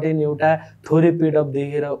खेलाडीहरूले सर्टेन एउटा थोरै पेडअप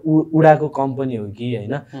देखेर उडाको कम्पनी हो कि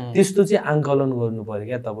हैन, त्यस्तो चाहिँ आंकलन गर्नु पर्यो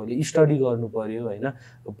क्या। तपाईले स्टडी गर्नु पर्यो हैन।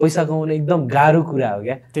 पैसा कमाउन एकदम गाह्रो कुरा हो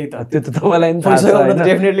क्या। त्यो त तपाईलाई पनि थाहा छ हैन,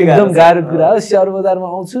 एकदम गाह्रो कुरा हो। शेयर बजारमा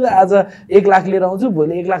आउँछु आज 1 लाख लिएर आउँछु,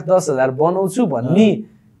 भोलि 1,10,000 बनाउँछु भन्ने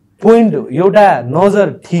पोइन्ट एउटा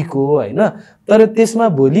नजर ठीक हो हैन। तर त्यसमा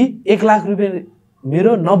भोलि 1 लाख रुपैयाँ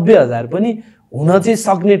मेरो 90,000 पनि हुन चाहिँ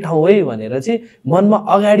सक्ने ठाउँ है भनेर चाहिँ मनमा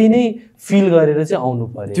अगाडि नै फिल गरेर चाहिँ आउनु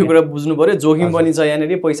पर्यो। त्यो कुरा बुझ्नु पर्यो, जोखिम पनि छ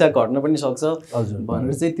यहाँनेरि, पैसा घट्न पनि सक्छ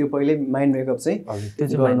भनेर चाहिँ त्यो पहिले माइन्ड मेकअप चाहिँ त्यो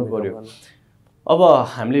चाहिँ गर्नु पर्यो। अब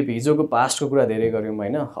हामीले हिजोको पास्टको कुरा धेरै गर्यौं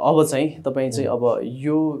हैन। अब चाहिँ तपाई चाहिँ अब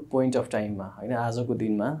यो पोइन्ट अफ टाइममा हैन, आजको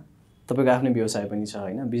दिनमा तपाईको आफ्नै व्यवसाय पनि छ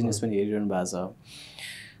हैन, बिजनेस पनि हेरिरहनु भएको छ।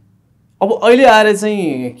 अब अहिले आएर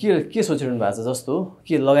चाहिँ के सोचिरहनु भएको छ, जस्तो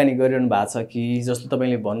के लगानी गरिरहनु भएको छ कि जस्तो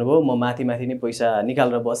तपाईले भन्नुभयो म माथि नै पैसा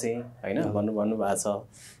निकालेर बसेँ हैन भन्नु भएको छ।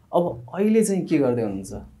 अब अहिले चाहिँ के गर्दै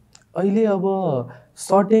हुनुहुन्छ? अहिले अब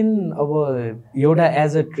सर्टेन अब एउटा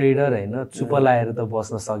एज अ ट्रेडर हैन चुप लाएर त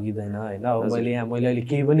बस्न सकिदैन हैन। अब मैले अहिले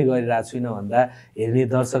केही पनि गरिरहेको छुइनँ भन्दा हेर्ने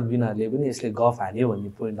दर्शक बिनहरुले पनि यसले गफ हान्यो भन्ने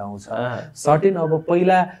पोइन्ट आउँछ। सर्टेन अब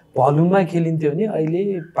पहिला भल्युममा खेलिन्थ्यो भने अहिले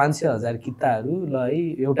 500,000 किताहरू ल है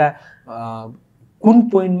एउटा कुन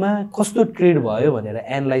पोइन्टमा कस्तो ट्रेड भयो भनेर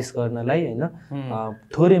एनालाइज गर्नलाई हैन,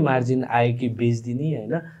 थोरै मार्जिन आयो कि बेच्दिने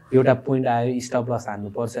हैन, एउटा पोइन्ट आयो स्टप लस हान्नु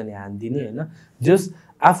पर्छ नि हान्दिने हैन। जस्ट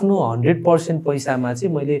आफ्नो 100% पैसामा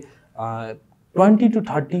चाहिँ मैले 20 to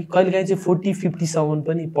 30 कहिलेकाहीँ चाहिँ 40-50 सम्म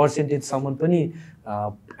पनि पर्सेन्टेज सम्म पनि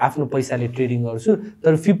आफ्नो पैसाले ट्रेडिङ गर्छु।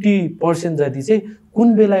 तर 50% जति चाहिँ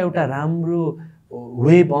कुन बेला एउटा राम्रो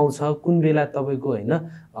वेभ आउँछ, कुन बेला तपाईको हैन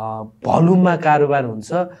भल्युममा कारोबार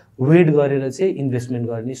हुन्छ, वेट गरेर चाहिँ इन्भेस्टमेन्ट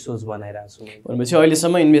गर्ने सोच बनाइरहेको छु। भनेपछि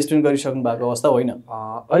अहिलेसम्म इन्भेस्टमेन्ट गरिसक्नु भएको अवस्था होइन?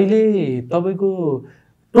 अहिले तपाईको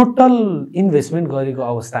टोटल इन्भेस्टमेन्ट गरेको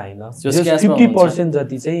अवस्था हैन, जस्ट 50%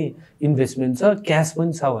 जति चाहिँ इन्भेस्टमेन्ट छ, क्याश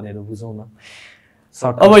पनि छ भनेर बुझौँ न।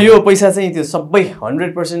 अब यो पैसा चाहिँ त्यो सबै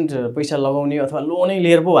 100% पैसा लगाउने अथवा लोनै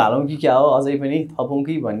लिएर पो हालौँ कि क्या हो अझै पनि थपौँ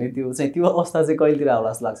कि भन्ने त्यो अवस्था चाहिँ कहिलेतिर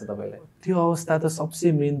आउला जस्तो लाग्छ तपाईँलाई? त्यो अवस्था त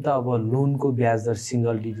सबसे मेन त अब लोनको ब्याज दर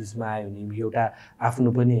सिंगल डिजिटमा आयो भने एउटा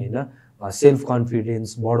आफ्नो पनि हैन सेल्फ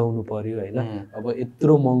कन्फिडेन्स बढाउनु पर्यो हैन। अब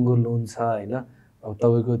यत्रो महँगो लोन छ हैन, अब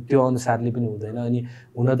तपाईको त्यो अनुसारले पनि हुँदैन। अनि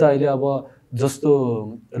हुन त अहिले अब जस्तो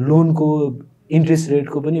लोनको इन्ट्रेस्ट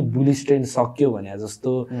रेटको पनि बुलिश ट्रेन्ड सक्यो भने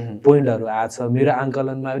जस्तो पोइन्टहरु आछ मेरो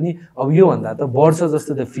आंकलनमा पनि अब यो भन्दा त बढ्छ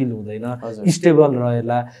जस्तो त फिल हुँदैन, स्टेबल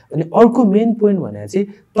रहेला। अनि अर्को मेन पोइन्ट भने चाहिँ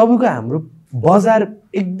तपाईको हाम्रो बजार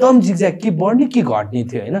एकदम जिगज्याग के बढ्ने के घट्ने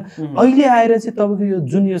थियो हैन। अहिले आएर चाहिँ तपाईको यो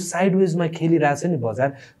जुन यो साइडवेजमा खेलिरहेछ नि बजार,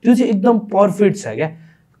 त्यो चाहिँ एकदम परफेक्ट छ क्या।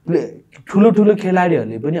 ठुलो ठुलो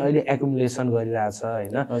खेलाडीहरूले पनि अहिले एकुमुलेसन गरिरहेछ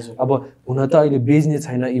हैन। अब हुन त अहिले बेच्ने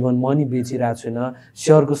छैन, इभन मनी बेचिरहेको छैन,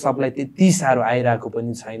 शेयरको सप्लाई त्यति साह्रो आइरहेको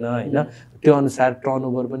पनि छैन हैन। त्यो अनुसार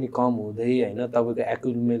टर्नओभर पनि कम हुँदै हैन,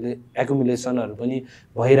 तपाईको एकुमुलेसनहरु पनि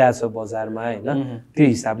भइरहेछ बजारमा हैन, त्यो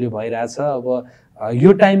हिसाबले भइरहेछ। अब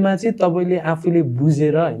यो टाइममा चाहिँ तपाईले आफूले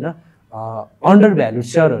बुझेर हैन अन्डर भ्यालु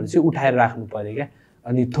शेयरहरु चाहिँ उठाएर राख्नु पर्यो क्या।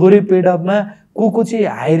 अनि थोरै पेड अपमा को चाहिँ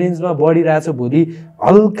हाई रेन्जमा बढिरहेछ, भोलि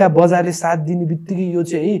हल्का बजारले साथ दिने बित्तिकै यो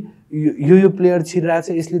चाहिँ यो प्लेयर छिरिरहेछ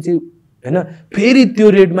यसले चाहिँ हैन फेरि त्यो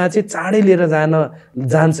रेटमा चाहिँ चाँडै लिएर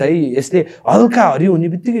जान्छ है। यसले हल्का हरि हुने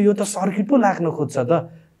बित्तिकै यो त सर्किट पो लाग्न खोज्छ त।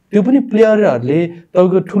 त्यो पनि प्लेयरहरूले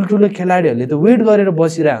तपाईको ठुल्ठुलो खेलाडीहरूले त वेट गरेर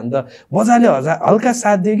बसिरहे हो नि त। बजारले हल्का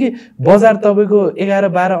साथ दियो कि बजार तपाईको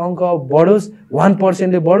 11-12 अङ्क बढोस्,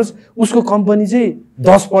 1% ले बढोस्, उसको कम्पनी चाहिँ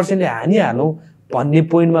 10% ले हानिहालौँ भन्ने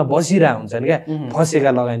पोइन्टमा बसिरहे हुन्छन् क्या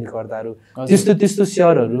फसेका लगानीकर्ताहरू। त्यस्तो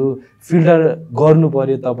शेयरहरू फिल्टर गर्नु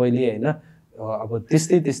पर्यो तपाईले हैन। अब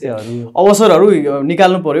त्यस्तैहरू अवसरहरू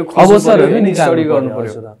निकाल्नु पर्यो, अवसरहरू स्टडी गर्नु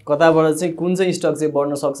पर्यो, कताबाट चाहिँ कुन चाहिँ स्टक चाहिँ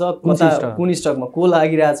बढ्न सक्छ, कुन स्टकमा को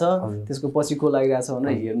लागिरहेछ, त्यसको पछि को लागिरहेछ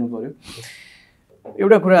भनेर हेर्नु पर्यो।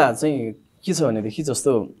 एउटा कुरा चाहिँ के छ भनेदेखि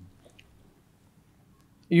जस्तो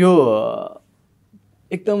यो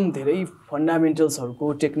एकदम धेरै फन्डामेन्टल्सहरुको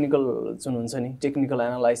टेक्निकल जुन हुन्छ नि, टेक्निकल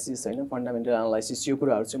एनालाइसिस हैन, फन्डामेन्टल एनालाइसिस, यो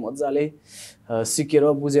कुराहरु चाहिँ मज्जाले सिकेर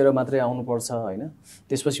बुझेर मात्रै आउनु पर्छ हैन।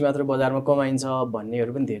 त्यसपछि मात्र बजारमा कमाइन्छ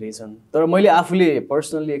भन्नेहरु पनि धेरै छन्। तर मैले आफूले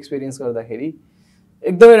पर्सनली एक्सपिरियन्स गर्दाखेरि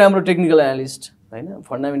एकदमै राम्रो टेक्निकल एनालिस्ट हैन,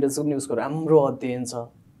 फन्डामेन्टल्सको पनि उसको राम्रो अध्ययन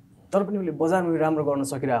छ, तर पनि उसले बजारमा राम्रो गर्न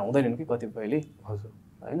सकिरहेको हुँदैनन् कि कतिपयले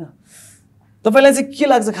हैन। तपाईलाई चाहिँ के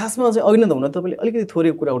लाग्छ खासमा चाहिँ अघि नै त हुन तपाईले अलिकति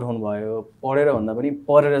थोरै कुरा उठाउनु भयो, पढेर भन्दा पनि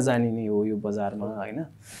पढेर जाने नै हो यो बजारमा हैन।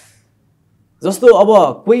 जस्तो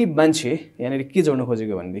अब कोही मान्छे यहाँनिर के जोड्न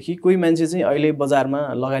खोजेको भनेदेखि कोही मान्छे चाहिँ अहिले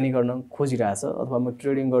बजारमा लगानी गर्न खोजिरहेछ अथवा म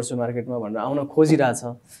ट्रेडिङ गर्छु मार्केटमा भनेर आउन खोजिरहेछ,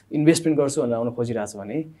 इन्भेस्टमेन्ट गर्छु भनेर आउन खोजिरहेछ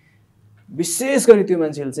भने विशेष गरी त्यो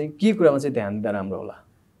मान्छेले चाहिँ के कुरामा चाहिँ ध्यान दिँदा राम्रो होला?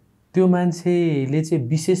 त्यो मान्छेले चाहिँ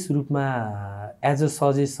विशेष रूपमा एज अ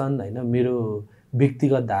सजेसन हैन, मेरो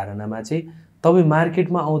व्यक्तिगत धारणामा चाहिँ तपाईँ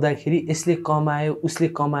मार्केटमा आउँदाखेरि यसले कमायो उसले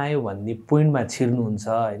कमायो भन्ने पोइन्टमा छिर्नुहुन्छ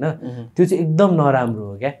हैन, त्यो चाहिँ एकदम नराम्रो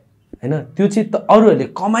हो क्या हैन। त्यो चाहिँ अरूहरूले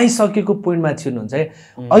कमाइसकेको पोइन्टमा छिर्नुहुन्छ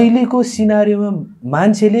क्या। अहिलेको सिनारियोमा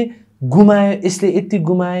मान्छेले गुमायो, यसले यति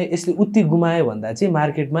गुमायो, यसले उति गुमायो भन्दा चाहिँ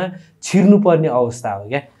मार्केटमा छिर्नुपर्ने अवस्था हो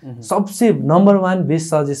क्या। सबसे नम्बर 1 बेस्ट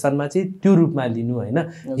सजेसनमा चाहिँ त्यो रूपमा लिनु हैन।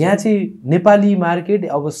 यहाँ चाहिँ नेपाली मार्केट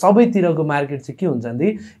अब सबैतिरको मार्केट चाहिँ के हुन्छ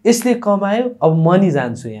भने यसले कमायो अब म नि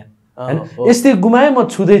जान्छु यहाँ हैन, यसले गुमायो म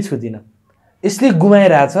छुँदिन, यसले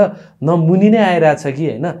गुमाइरहेछ न मुनि नै आइरहेछ कि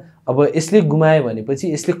हैन। अब यसले गुमायो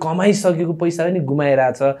भनेपछि यसले कमाइसकेको पैसा पनि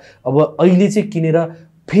गुमाइरहेछ, अब अहिले चाहिँ किनेर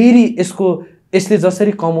फेरि यसले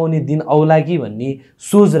जसरी कमाउने दिन आउला कि भन्ने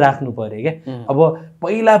सोच राख्नु पर्यो क्या। अब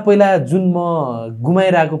पहिला जुन म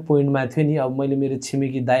गुमाइरहेको पोइन्टमा थियो नि, अब मैले मेरो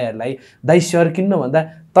छिमेकी दाइहरूलाई दाइ सेयर किन्न भन्दा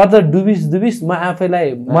त डुबिस म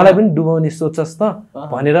मलाई पनि डुबाउने सोच्छस् त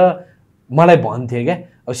भनेर मलाई भन्थे क्या।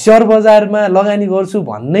 अब शेयर बजारमा लगानी गर्छु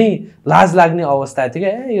भन्नै लाज लाग्ने अवस्था थियो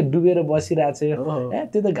क्या। यो डुबेर बसिरहेछ,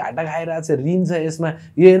 त्यो त घाटा खाइरहेछ, ऋण छ यसमा,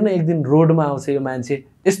 यो हेर्न एक दिन रोडमा आउँछ यो मान्छे,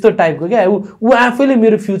 यस्तो टाइपको क्या। ऊ आफैले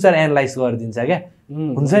मेरो फ्युचर एनालाइज गरिदिन्छ क्या,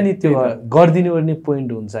 हुन्छ नि त्यो गरिदिनु पर्ने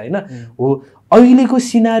पोइन्ट हुन्छ हैन। हो अहिलेको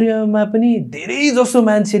सिनारियोमा पनि धेरै जसो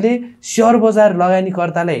मान्छेले शेयर बजार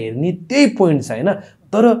लगानीकर्तालाई हेर्ने त्यही पोइन्ट छ हैन।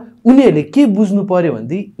 तर उनीहरूले के बुझ्नु पर्यो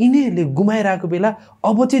भनेदेखि यिनीहरूले गुमाइरहेको बेला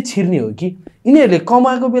अब चाहिँ छिर्ने हो कि यिनीहरूले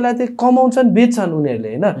कमाएको बेला चाहिँ कमाउँछन् बेच्छन् उनीहरूले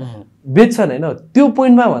हैन, बेच्छन् हैन। त्यो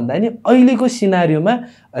पोइन्टमा भन्दा नि अहिलेको सिनारियोमा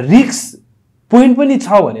रिस्क पोइन्ट पनि छ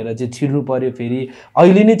भनेर चाहिँ छिर्नु पर्यो। फेरि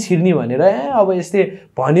अहिले नै छिर्ने भनेर अब यसले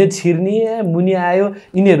भन्यो छिर्ने मुनि आयो,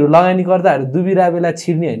 यिनीहरू लगानीकर्ताहरू डुबिरहेको बेला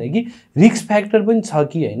छिर्ने होइन कि रिस्क फ्याक्टर पनि छ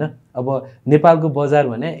कि हैन। अब नेपालको बजार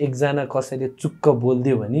भने एकजना कसैले चुक्क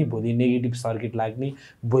बोलिदियो भने भोलि नेगेटिभ सर्किट लाग्ने,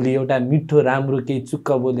 भोलि एउटा मिठो राम्रो केही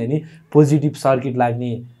चुक्क बोल्यो भने पोजिटिभ सर्किट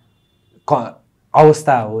लाग्ने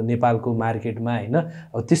अवस्था हो नेपालको मार्केटमा हैन।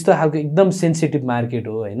 अब त्यस्तो खालको एकदम सेन्सिटिभ मार्केट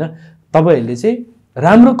हो हैन। तपाईहरुले चाहिँ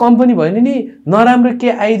राम्रो कम्पनी भयो नि नराम्रो के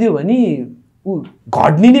आइदियो भने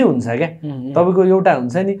घट्ने नै हुन्छ क्या। तपाईको एउटा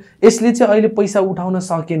हुन्छ नि यसले चाहिँ अहिले पैसा उठाउन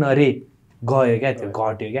सकेन रे गयो क्या, त्यो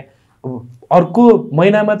घट्यो क्या। अर्को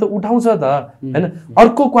महिनामा त उठाउँछ त हैन,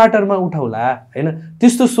 अर्को क्वार्टरमा उठाउला हैन,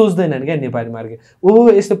 त्यस्तो सोच्दैनन् क्या नेपाली मार्केट। ओ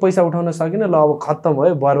यसले पैसा उठाउन सकेन ल अब खत्तम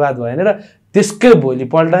भयो बर्बाद भयो भनेर त्यसकै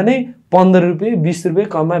भोलिपल्ट नै 15 रुपैयाँ 20 रुपैयाँ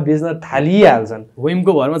कममा बेच्न थालिहाल्छन्,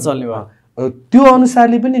 वेमको भरमा चल्ने भयो। त्यो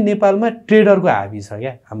अनुसारले पनि नेपालमा ट्रेडरको हाबी छ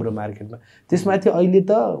क्या हाम्रो मार्केटमा। त्यसमाथि अहिले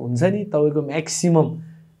त हुन्छ नि तपाईको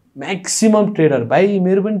म्याक्सिमम ट्रेडर भाइ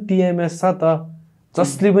मेरो पनि टिएमएस छ त,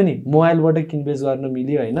 जसले पनि मोबाइलबाट किनबेच गर्न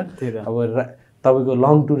मिल्यो हैन। अब तपाईको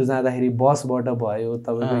लङ टुर जाँदाखेरि बसबाट भयो,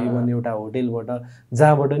 तपाईको इभन एउटा होटेलबाट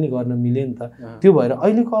जहाँबाट नि गर्न मिल्यो नि त। त्यो भएर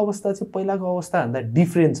अहिलेको अवस्था चाहिँ पहिलाको अवस्था भन्दा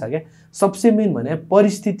डिफ्रेन्ट छ क्या। सबसे मेन भने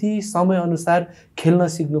परिस्थिति समय अनुसार खेल्न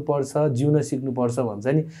सिक्नुपर्छ, जिउन सिक्नुपर्छ भन्छ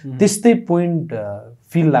नि, त्यस्तै पोइन्ट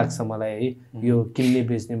फिल लाग्छ मलाई है यो किन्ने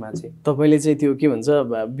बेच्नेमा चाहिँ। तपाईले चाहिँ त्यो के भन्छ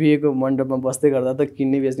बिहेको मण्डपमा बस्दै गर्दा त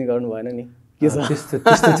किन्ने बेच्ने गर्नु भएन नि, के छ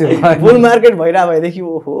त्यस्तो चाहिँ बुल मार्केट भइरा भएदेखि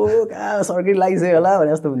ओहो कहाँ सर्किट लागिसक्यो होला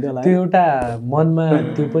भने जस्तो हुन्थ्यो होला। त्यो एउटा मनमा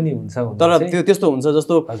त्यो पनि हुन्छ, तर त्यो त्यस्तो हुन्छ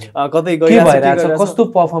जस्तो कतै गइरहेछ, कस्तो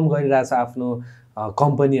परफर्म गरिरहेछ आफ्नो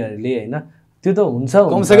कम्पनीहरुले हैन, त्यो त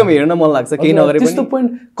हुन्छ कमसेकम हेर्न मन लाग्छ केही नगरे पनि। त्यस्तो पोइन्ट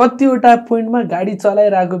कतिवटा पोइन्टमा गाडी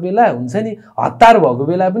चलाइरहेको बेला हुन्छ नि हतार भएको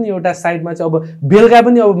बेला पनि एउटा साइडमा चाहिँ अब बेलुका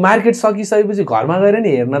पनि अब मार्केट सकिसकेपछि घरमा गएर नि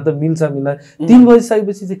हेर्न त मिल्छ 3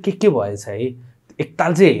 बजिसकेपछि चाहिँ के भएछ है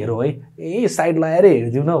एकताल चाहिँ हेरौँ है, ए साइड लगाएर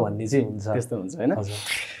हेरिदिउँ न भन्ने चाहिँ हुन्छ, त्यस्तो हुन्छ हैन।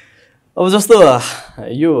 अब जस्तो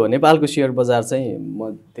यो नेपालको शेयर बजार चाहिँ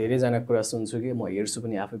म धेरैजना कुरा सुन्छु कि म हेर्छु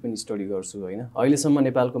पनि आफै पनि स्टडी गर्छु हैन। अहिलेसम्म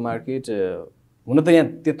नेपालको मार्केट हुन त यहाँ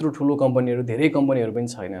त्यत्रो ठुलो कम्पनीहरू धेरै कम्पनीहरू पनि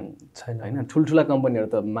छैनन् हैन, ठुल्ठुला कम्पनीहरू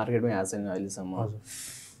त मार्केटमै आएको छैन अहिलेसम्म।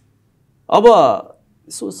 अब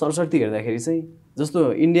यसो सरसर्ती हेर्दाखेरि चाहिँ जस्तो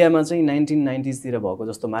इन्डियामा चाहिँ 1990s तिर भएको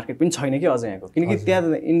जस्तो मार्केट पनि छैन कि अझ यहाँको, किनकि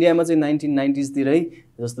त्यहाँ इन्डियामा चाहिँ 1990s तिरै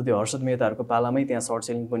जस्तो त्यो हर्षद मेहताहरूको पालामै त्यहाँ सर्ट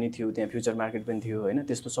सेलिङ पनि थियो, त्यहाँ फ्युचर मार्केट पनि थियो हैन,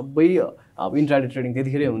 त्यस्तो सबै अब इन्ट्राडे ट्रेडिङ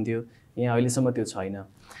त्यतिखेरै हुन्थ्यो। यहाँ अहिलेसम्म त्यो छैन।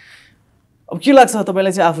 अब के लाग्छ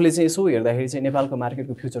तपाईलाई चाहिँ आफूले चाहिँ यसो हेर्दाखेरि चाहिँ नेपालको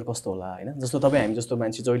मार्केटको फ्युचर कस्तो होला हैन? जस्तो तपाईँ हामी जस्तो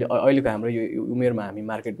मान्छे जहिले अहिलेको हाम्रो यो उमेरमा हामी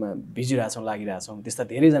मार्केटमा भिजिरहेछौँ लागिरहेछौँ, त्यस्ता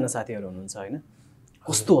धेरैजना साथीहरू हुनुहुन्छ हैन,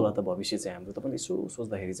 कस्तो होला त भविष्य चाहिँ हाम्रो तपाईले यसो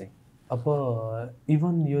सोच्दाखेरि चाहिँ? अब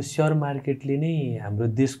इभन यो शेयर मार्केटले नै हाम्रो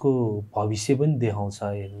देशको भविष्य पनि देखाउँछ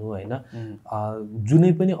हेर्नु हैन।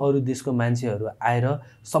 जुनै पनि अरू देशको मान्छेहरू आएर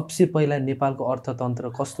सबसे पहिला नेपालको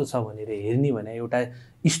अर्थतन्त्र कस्तो छ भनेर हेर्ने भने एउटा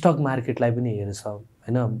स्टक मार्केटलाई पनि हेर्छ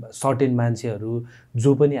हैन, सर्टेन मान्छेहरू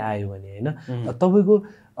जो पनि आयो भने हैन। तपाईको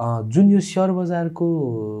जुन यो शेयर बजारको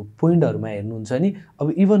पोइन्टहरुमा हेर्नुहुन्छ नि,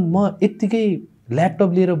 अब इभन म यतिकै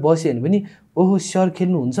ल्यापटप लिएर बस्यो भने पनि ओहो शेयर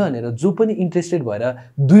खेल्नुहुन्छ भनेर जो पनि इन्ट्रेस्टेड भएर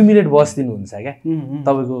 2 मिनेट बस्दिनुहुन्छ क्या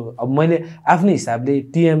तपाईको। अब मैले आफ्नै हिसाबले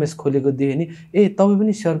टिएमएस खोलेको देखेँ नि, ए तपाईँ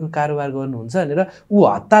पनि शेयरको कारोबार गर्नुहुन्छ भनेर ऊ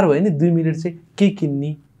हतार भयो नि 2 मिनेट चाहिँ के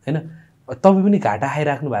किन्ने हैन। तपाईँ पनि घाटा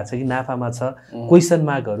खाइराख्नु भएको छ कि नाफामा छ, क्वेसन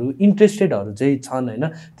मार्कहरू इन्ट्रेस्टेडहरू चाहिँ छन् हैन।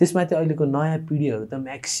 त्यसमाथि अहिलेको नयाँ पिढीहरू त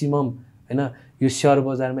म्याक्सिमम हैन यो शेयर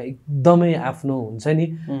बजारमा एकदमै आफ्नो हुन्छ नि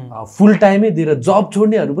फुल टाइमै दिएर जब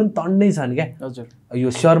छोड्नेहरू पनि तन्नै छन् क्या। हजुर, यो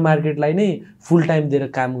शेयर मार्केटलाई नै फुल टाइम दिएर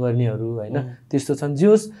काम गर्नेहरू हैन त्यस्तो छन्। जे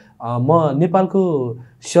होस् म नेपालको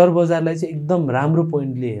शेयर बजारलाई चाहिँ एकदम राम्रो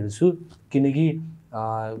पोइन्टले हेर्छु, किनकि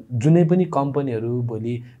जुनै पनि कम्पनीहरू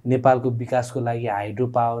भोलि नेपालको विकासको लागि हाइड्रो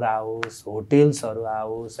पावर आओस्, होटेल्सहरू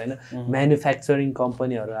आओस् हैन, म्यानुफ्याक्चरिङ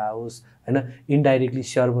कम्पनीहरू आओस् हैन, इन्डाइरेक्टली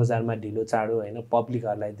शेयर बजारमा ढिलो चाँडो हैन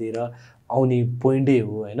पब्लिकहरूलाई दिएर आउने पोइन्टै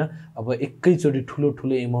हो हैन। अब एकैचोटि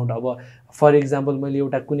ठुलो एमाउन्ट, अब फर इक्जाम्पल मैले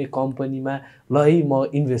एउटा कुनै कम्पनीमा ल है म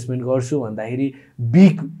इन्भेस्टमेन्ट गर्छु भन्दाखेरि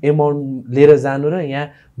बिग एमाउन्ट लिएर जानु र यहाँ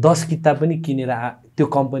 10 किताब पनि किनेर त्यो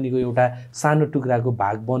कम्पनीको एउटा सानो टुक्राको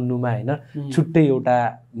भाग बन्नुमा हैन छुट्टै एउटा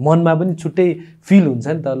मनमा पनि छुट्टै फिल हुन्छ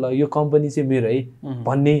नि त, ल यो कम्पनी चाहिँ मेरो है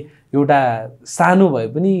भन्ने एउटा सानो भए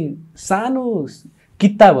पनि सानो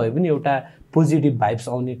किता भए पनि एउटा पोजिटिभ भाइब्स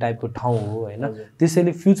आउने टाइपको ठाउँ हो हैन।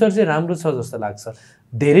 त्यसैले फ्युचर चाहिँ राम्रो छ जस्तो लाग्छ।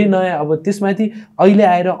 धेरै नयाँ अब त्यसमाथि अहिले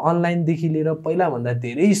आएर अनलाइनदेखि लिएर पहिलाभन्दा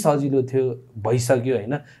धेरै सजिलो थियो भइसक्यो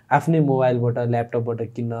हैन। आफ्नै मोबाइलबाट ल्यापटपबाट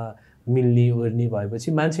किन्न मिल्ने ओर्ने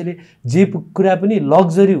भएपछि मान्छेले जे कुरा पनि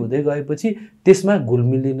लग्जरी हुँदै गएपछि त्यसमा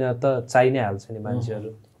घुलमिलिन त चाहि नै हाल्छ नि मान्छेहरू।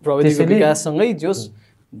 प्रविधिको विकाससँगै जोस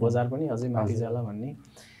बजार पनि अझै माथि जाला भन्ने।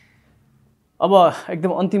 अब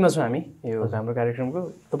एकदम अन्तिममा छौँ हामी यो हाम्रो कार्यक्रमको।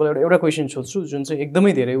 तपाईँलाई एउटा क्वेसन सोध्छु जुन चाहिँ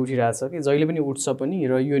एकदमै धेरै उठिरहेछ कि जहिले पनि उठ्छ पनि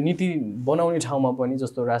र यो नीति बनाउने ठाउँमा पनि,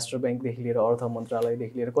 जस्तो राष्ट्र ब्याङ्कदेखि लिएर अर्थ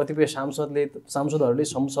मन्त्रालयदेखि लिएर कतिपय सांसदहरूले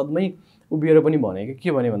संसदमै उभिएर पनि भने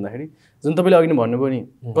के भने भन्दाखेरि जुन तपाईँले अघि नै भन्नुभयो नि,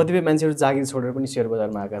 कतिपय मान्छेहरू जागिर छोडेर पनि सेयर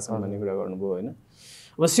बजारमा आएका छन् भन्ने कुरा गर्नुभयो होइन।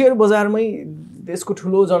 अब सेयर बजारमै देशको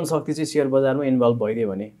ठुलो जनशक्ति चाहिँ सेयर बजारमा इन्भल्भ भइदियो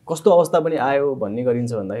भने कस्तो अवस्था पनि आयो भन्ने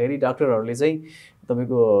गरिन्छ भन्दाखेरि डाक्टरहरूले चाहिँ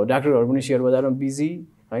तपाईँको डाक्टरहरू पनि सेयर बजारमा बिजी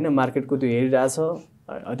होइन, मार्केटको त्यो हेरिरहेछ।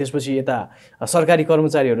 त्यसपछि यता सरकारी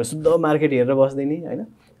कर्मचारीहरू शुद्ध मार्केट हेरेर बस्दैन होइन,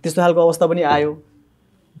 त्यस्तो खालको अवस्था पनि आयो।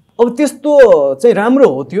 अब त्यस्तो चाहिँ राम्रो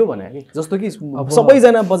हो त्यो भने कि जस्तो कि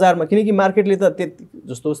सबैजना बजारमा, किनकि मार्केटले त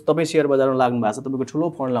जस्तो तपाईँ सेयर बजारमा लाग्नु भएको छ, तपाईँको ठुलो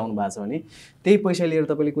फन्ड लाउनु भएको छ भने त्यही पैसा लिएर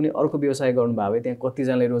तपाईँले कुनै अर्को व्यवसाय गर्नुभयो भए त्यहाँ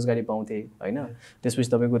कतिजनाले रोजगारी पाउँथे होइन। त्यसपछि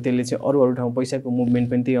तपाईँको त्यसले चाहिँ अरू ठाउँ पैसाको मुभमेन्ट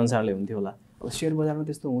पनि त्यही अनुसारले हुन्थ्यो होला। अब सेयर बजारमा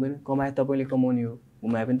त्यस्तो हुँदैन, कमाए तपाईँले कमाउने हो,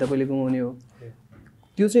 गुमाए पनि तपाईँले कमाउने हो।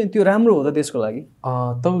 त्यो चाहिँ त्यो राम्रो हो त देशको लागि।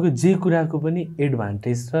 तपाईँको जे कुराको पनि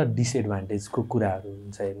एडभान्टेज र डिसएडभान्टेजको कुराहरू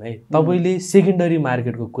हुन्छ होइन है। तपाईँले सेकेन्डरी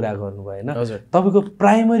मार्केटको कुरा गर्नुभयो होइन, तपाईँको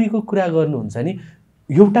प्राइमरीको कुरा गर्नुहुन्छ नि,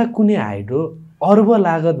 एउटा कुनै हाइड्रो अर्ब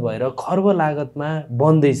लागत भएर खर्ब लागतमा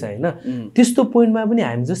बन्दैछ होइन। त्यस्तो पोइन्टमा पनि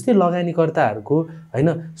हामी जस्तै लगानीकर्ताहरूको होइन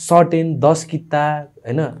सर्ट एन्ड 10 किता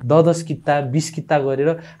होइन 10 किता 20 किता गरेर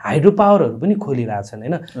हाइड्रो पावरहरू पनि खोलिरहेछन्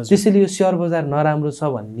होइन। त्यसैले यो सेयर बजार नराम्रो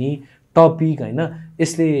छ भन्ने टपिक होइन,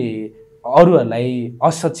 यसले अरूहरूलाई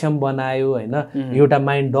असक्षम बनायो होइन, एउटा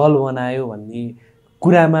माइन्ड डल बनायो भन्ने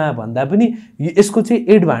कुरामा भन्दा पनि यसको चाहिँ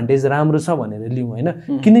एडभान्टेज राम्रो छ भनेर लिउँ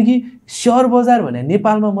होइन। किनकि सेयर बजार भने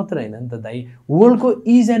नेपालमा मात्र होइन नि त दाइ, वर्ल्डको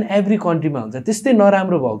इच एन्ड एभ्री कन्ट्रीमा हुन्छ। त्यस्तै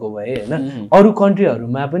नराम्रो भएको भए होइन अरू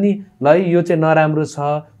कन्ट्रीहरूमा पनि ल यो चाहिँ नराम्रो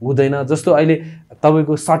छ हुँदैन। जस्तो अहिले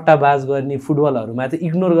तपाईँको सट्टाबाज गर्ने फुटबलहरूमा त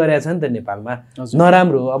इग्नोर गरेको छ नि त नेपालमा,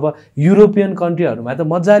 नराम्रो हो। अब युरोपियन कन्ट्रीहरूमा त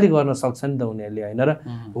मजाले गर्न सक्छ नि त उनीहरूले होइन। र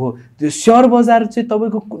हो त्यो सेयर बजार चाहिँ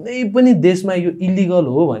तपाईँको कुनै पनि देशमा यो इलिगल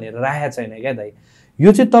हो भनेर राखेको छैन क्या दाइ।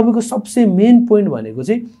 यो चाहिँ तपाईँको सबसे मेन पोइन्ट भनेको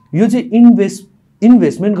चाहिँ यो चाहिँ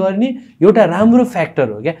इन्भेस्टमेन्ट गर्ने एउटा राम्रो फ्याक्टर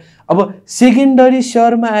हो क्या। अब सेकेन्डरी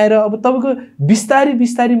सेयरमा आएर अब तपाईँको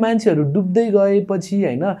बिस्तारै मान्छेहरू डुब्दै गएपछि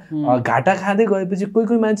होइन, घाटा खाँदै गएपछि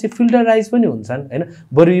कोही मान्छे फिल्टराइज पनि हुन्छन् होइन।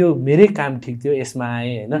 बरु यो मेरै काम ठिक थियो यसमा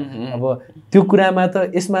आएँ होइन। अब त्यो कुरामा त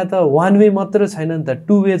यसमा त वान वे मात्र छैन नि त,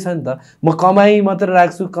 टु वे छ नि त। म कमाइ मात्र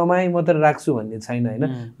राख्छु भन्ने छैन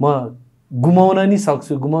होइन। म गुमाउन नि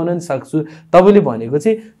सक्छु। तपाईँले भनेको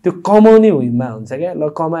चाहिँ त्यो कमाउने हुइमा हुन्छ क्या। ल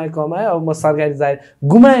कमाए अब म सरकारी जागिर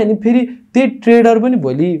गुमाएँ नि फेरि त्यही ट्रेडर पनि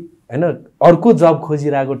भोलि होइन अर्को जब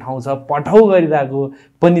खोजिरहेको ठाउँ छ, पठाउ गरिरहेको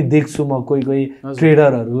पनि देख्छु म कोही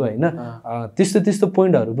ट्रेडरहरू होइन। त्यस्तो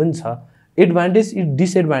पोइन्टहरू पनि छ। एडभान्टेज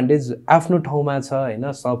डिसएडभान्टेज आफ्नो ठाउँमा छ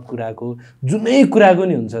होइन। सब कुराको जुनै कुराको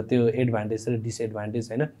नि हुन्छ त्यो एडभान्टेज र डिसएडभान्टेज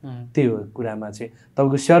होइन। त्यही हो कुरामा चाहिँ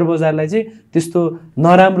तपाईँको सेयर बजारलाई चाहिँ त्यस्तो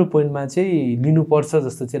नराम्रो पोइन्टमा चाहिँ लिनुपर्छ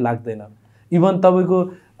जस्तो चाहिँ लाग्दैन। इभन तपाईँको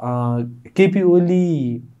केपी ओली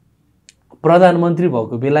प्रधानमन्त्री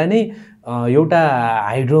भएको बेला नै एउटा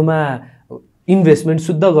हाइड्रोमा इन्भेस्टमेन्ट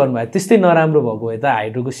शुद्ध गर्नुभयो, त्यस्तै नराम्रो भएको भए त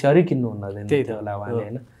हाइड्रोको सेयरै किन्नु हुँदैन त्यही होला उहाँले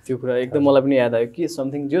होइन। त्यो कुरा एकदम मलाई पनि याद आयो कि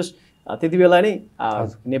समथिङ जस त्यति बेला नै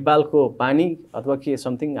नेपालको पानी अथवा के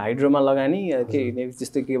समथिङ हाइड्रोमा लगानी के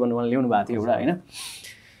त्यस्तै के भन्नु ल्याउनु भएको थियो एउटा होइन।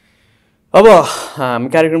 अब हामी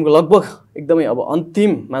कार्यक्रमको लगभग एकदमै अब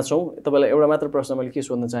अन्तिममा छौँ। तपाईँलाई एउटा मात्र प्रश्न मैले के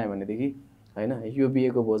सोध्न चाहेँ भनेदेखि होइन, यो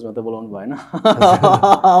बिहेको भोजमा त बोलाउनु भएन।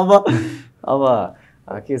 अब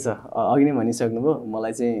के छ अघि नै भनिसक्नुभयो,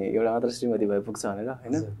 मलाई चाहिँ एउटा मात्र श्रीमती भए पुग्छ भनेर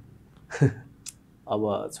होइन। अब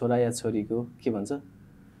छोरा या छोरीको के भन्छ,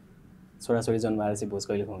 छोराछोरी जन्माएर चाहिँ भोज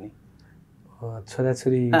कहिले खुवाउने?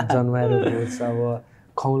 छोराछोरी जन्माएर भोज अब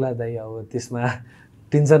खुवाउला दाइ। अब त्यसमा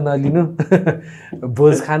टेन्सन नलिनु,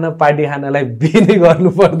 भोज खान पार्टी खानलाई बिहे नै गर्नु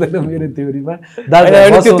पर्दैन मेरो थ्योरीमा।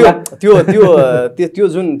 त्यो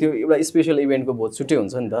जुन त्यो एउटा स्पेसल इभेन्टको भोज छुट्टै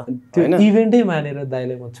हुन्छ नि त, त्यो इभेन्टै मानेर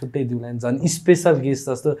दाइले म छुट्टै दिउँला झन् स्पेसल गेस्ट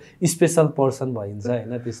जस्तो स्पेसल पर्सन भइन्छ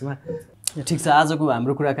होइन त्यसमा। ठिक छ, आजको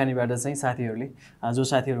हाम्रो कुराकानीबाट चाहिँ साथीहरूले जो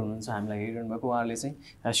साथीहरू हुनुहुन्छ हामीलाई हेरिरहनु भएको उहाँहरूले चाहिँ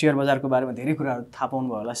सेयर बजारको बारेमा धेरै कुराहरू थाहा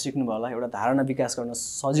पाउनुभयो होला, सिक्नुभयो होला, एउटा धारणा विकास गर्न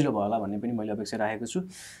सजिलो भयो होला भन्ने पनि मैले अपेक्षा राखेको छु।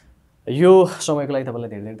 यो समयको लागि तपाईँलाई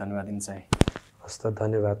धेरै धेरै धन्यवाद दिन चाहे। हस् त,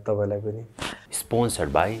 धन्यवाद तपाईँलाई पनि। Sponsored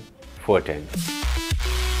by फोर्टेन।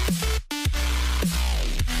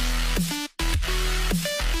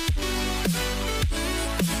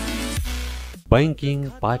 बैंकिङ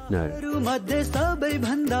पार्टनर मध्ये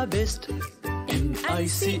सबैभन्दा बेस्ट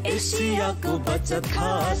एनआईसी एसियाको बचत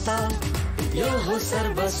खाता, यो हो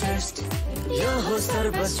सर्वश्रेष्ठ।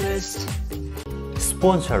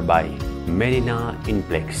 Sponsored by Merina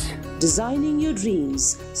इन्प्लेक्स। Designing your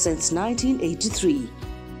dreams since 1983.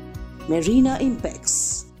 Marina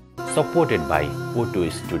Impex. Supported by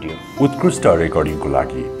O2 Studio. उत्कृष्ट रेकर्डिङको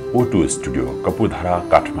लागि O2 स्टुडियो कपुधारा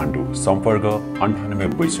काठमाडौँ सम्पर्क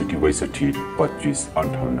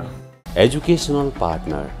 9862622558. Educational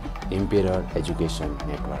partner, Embedding Education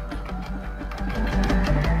Network.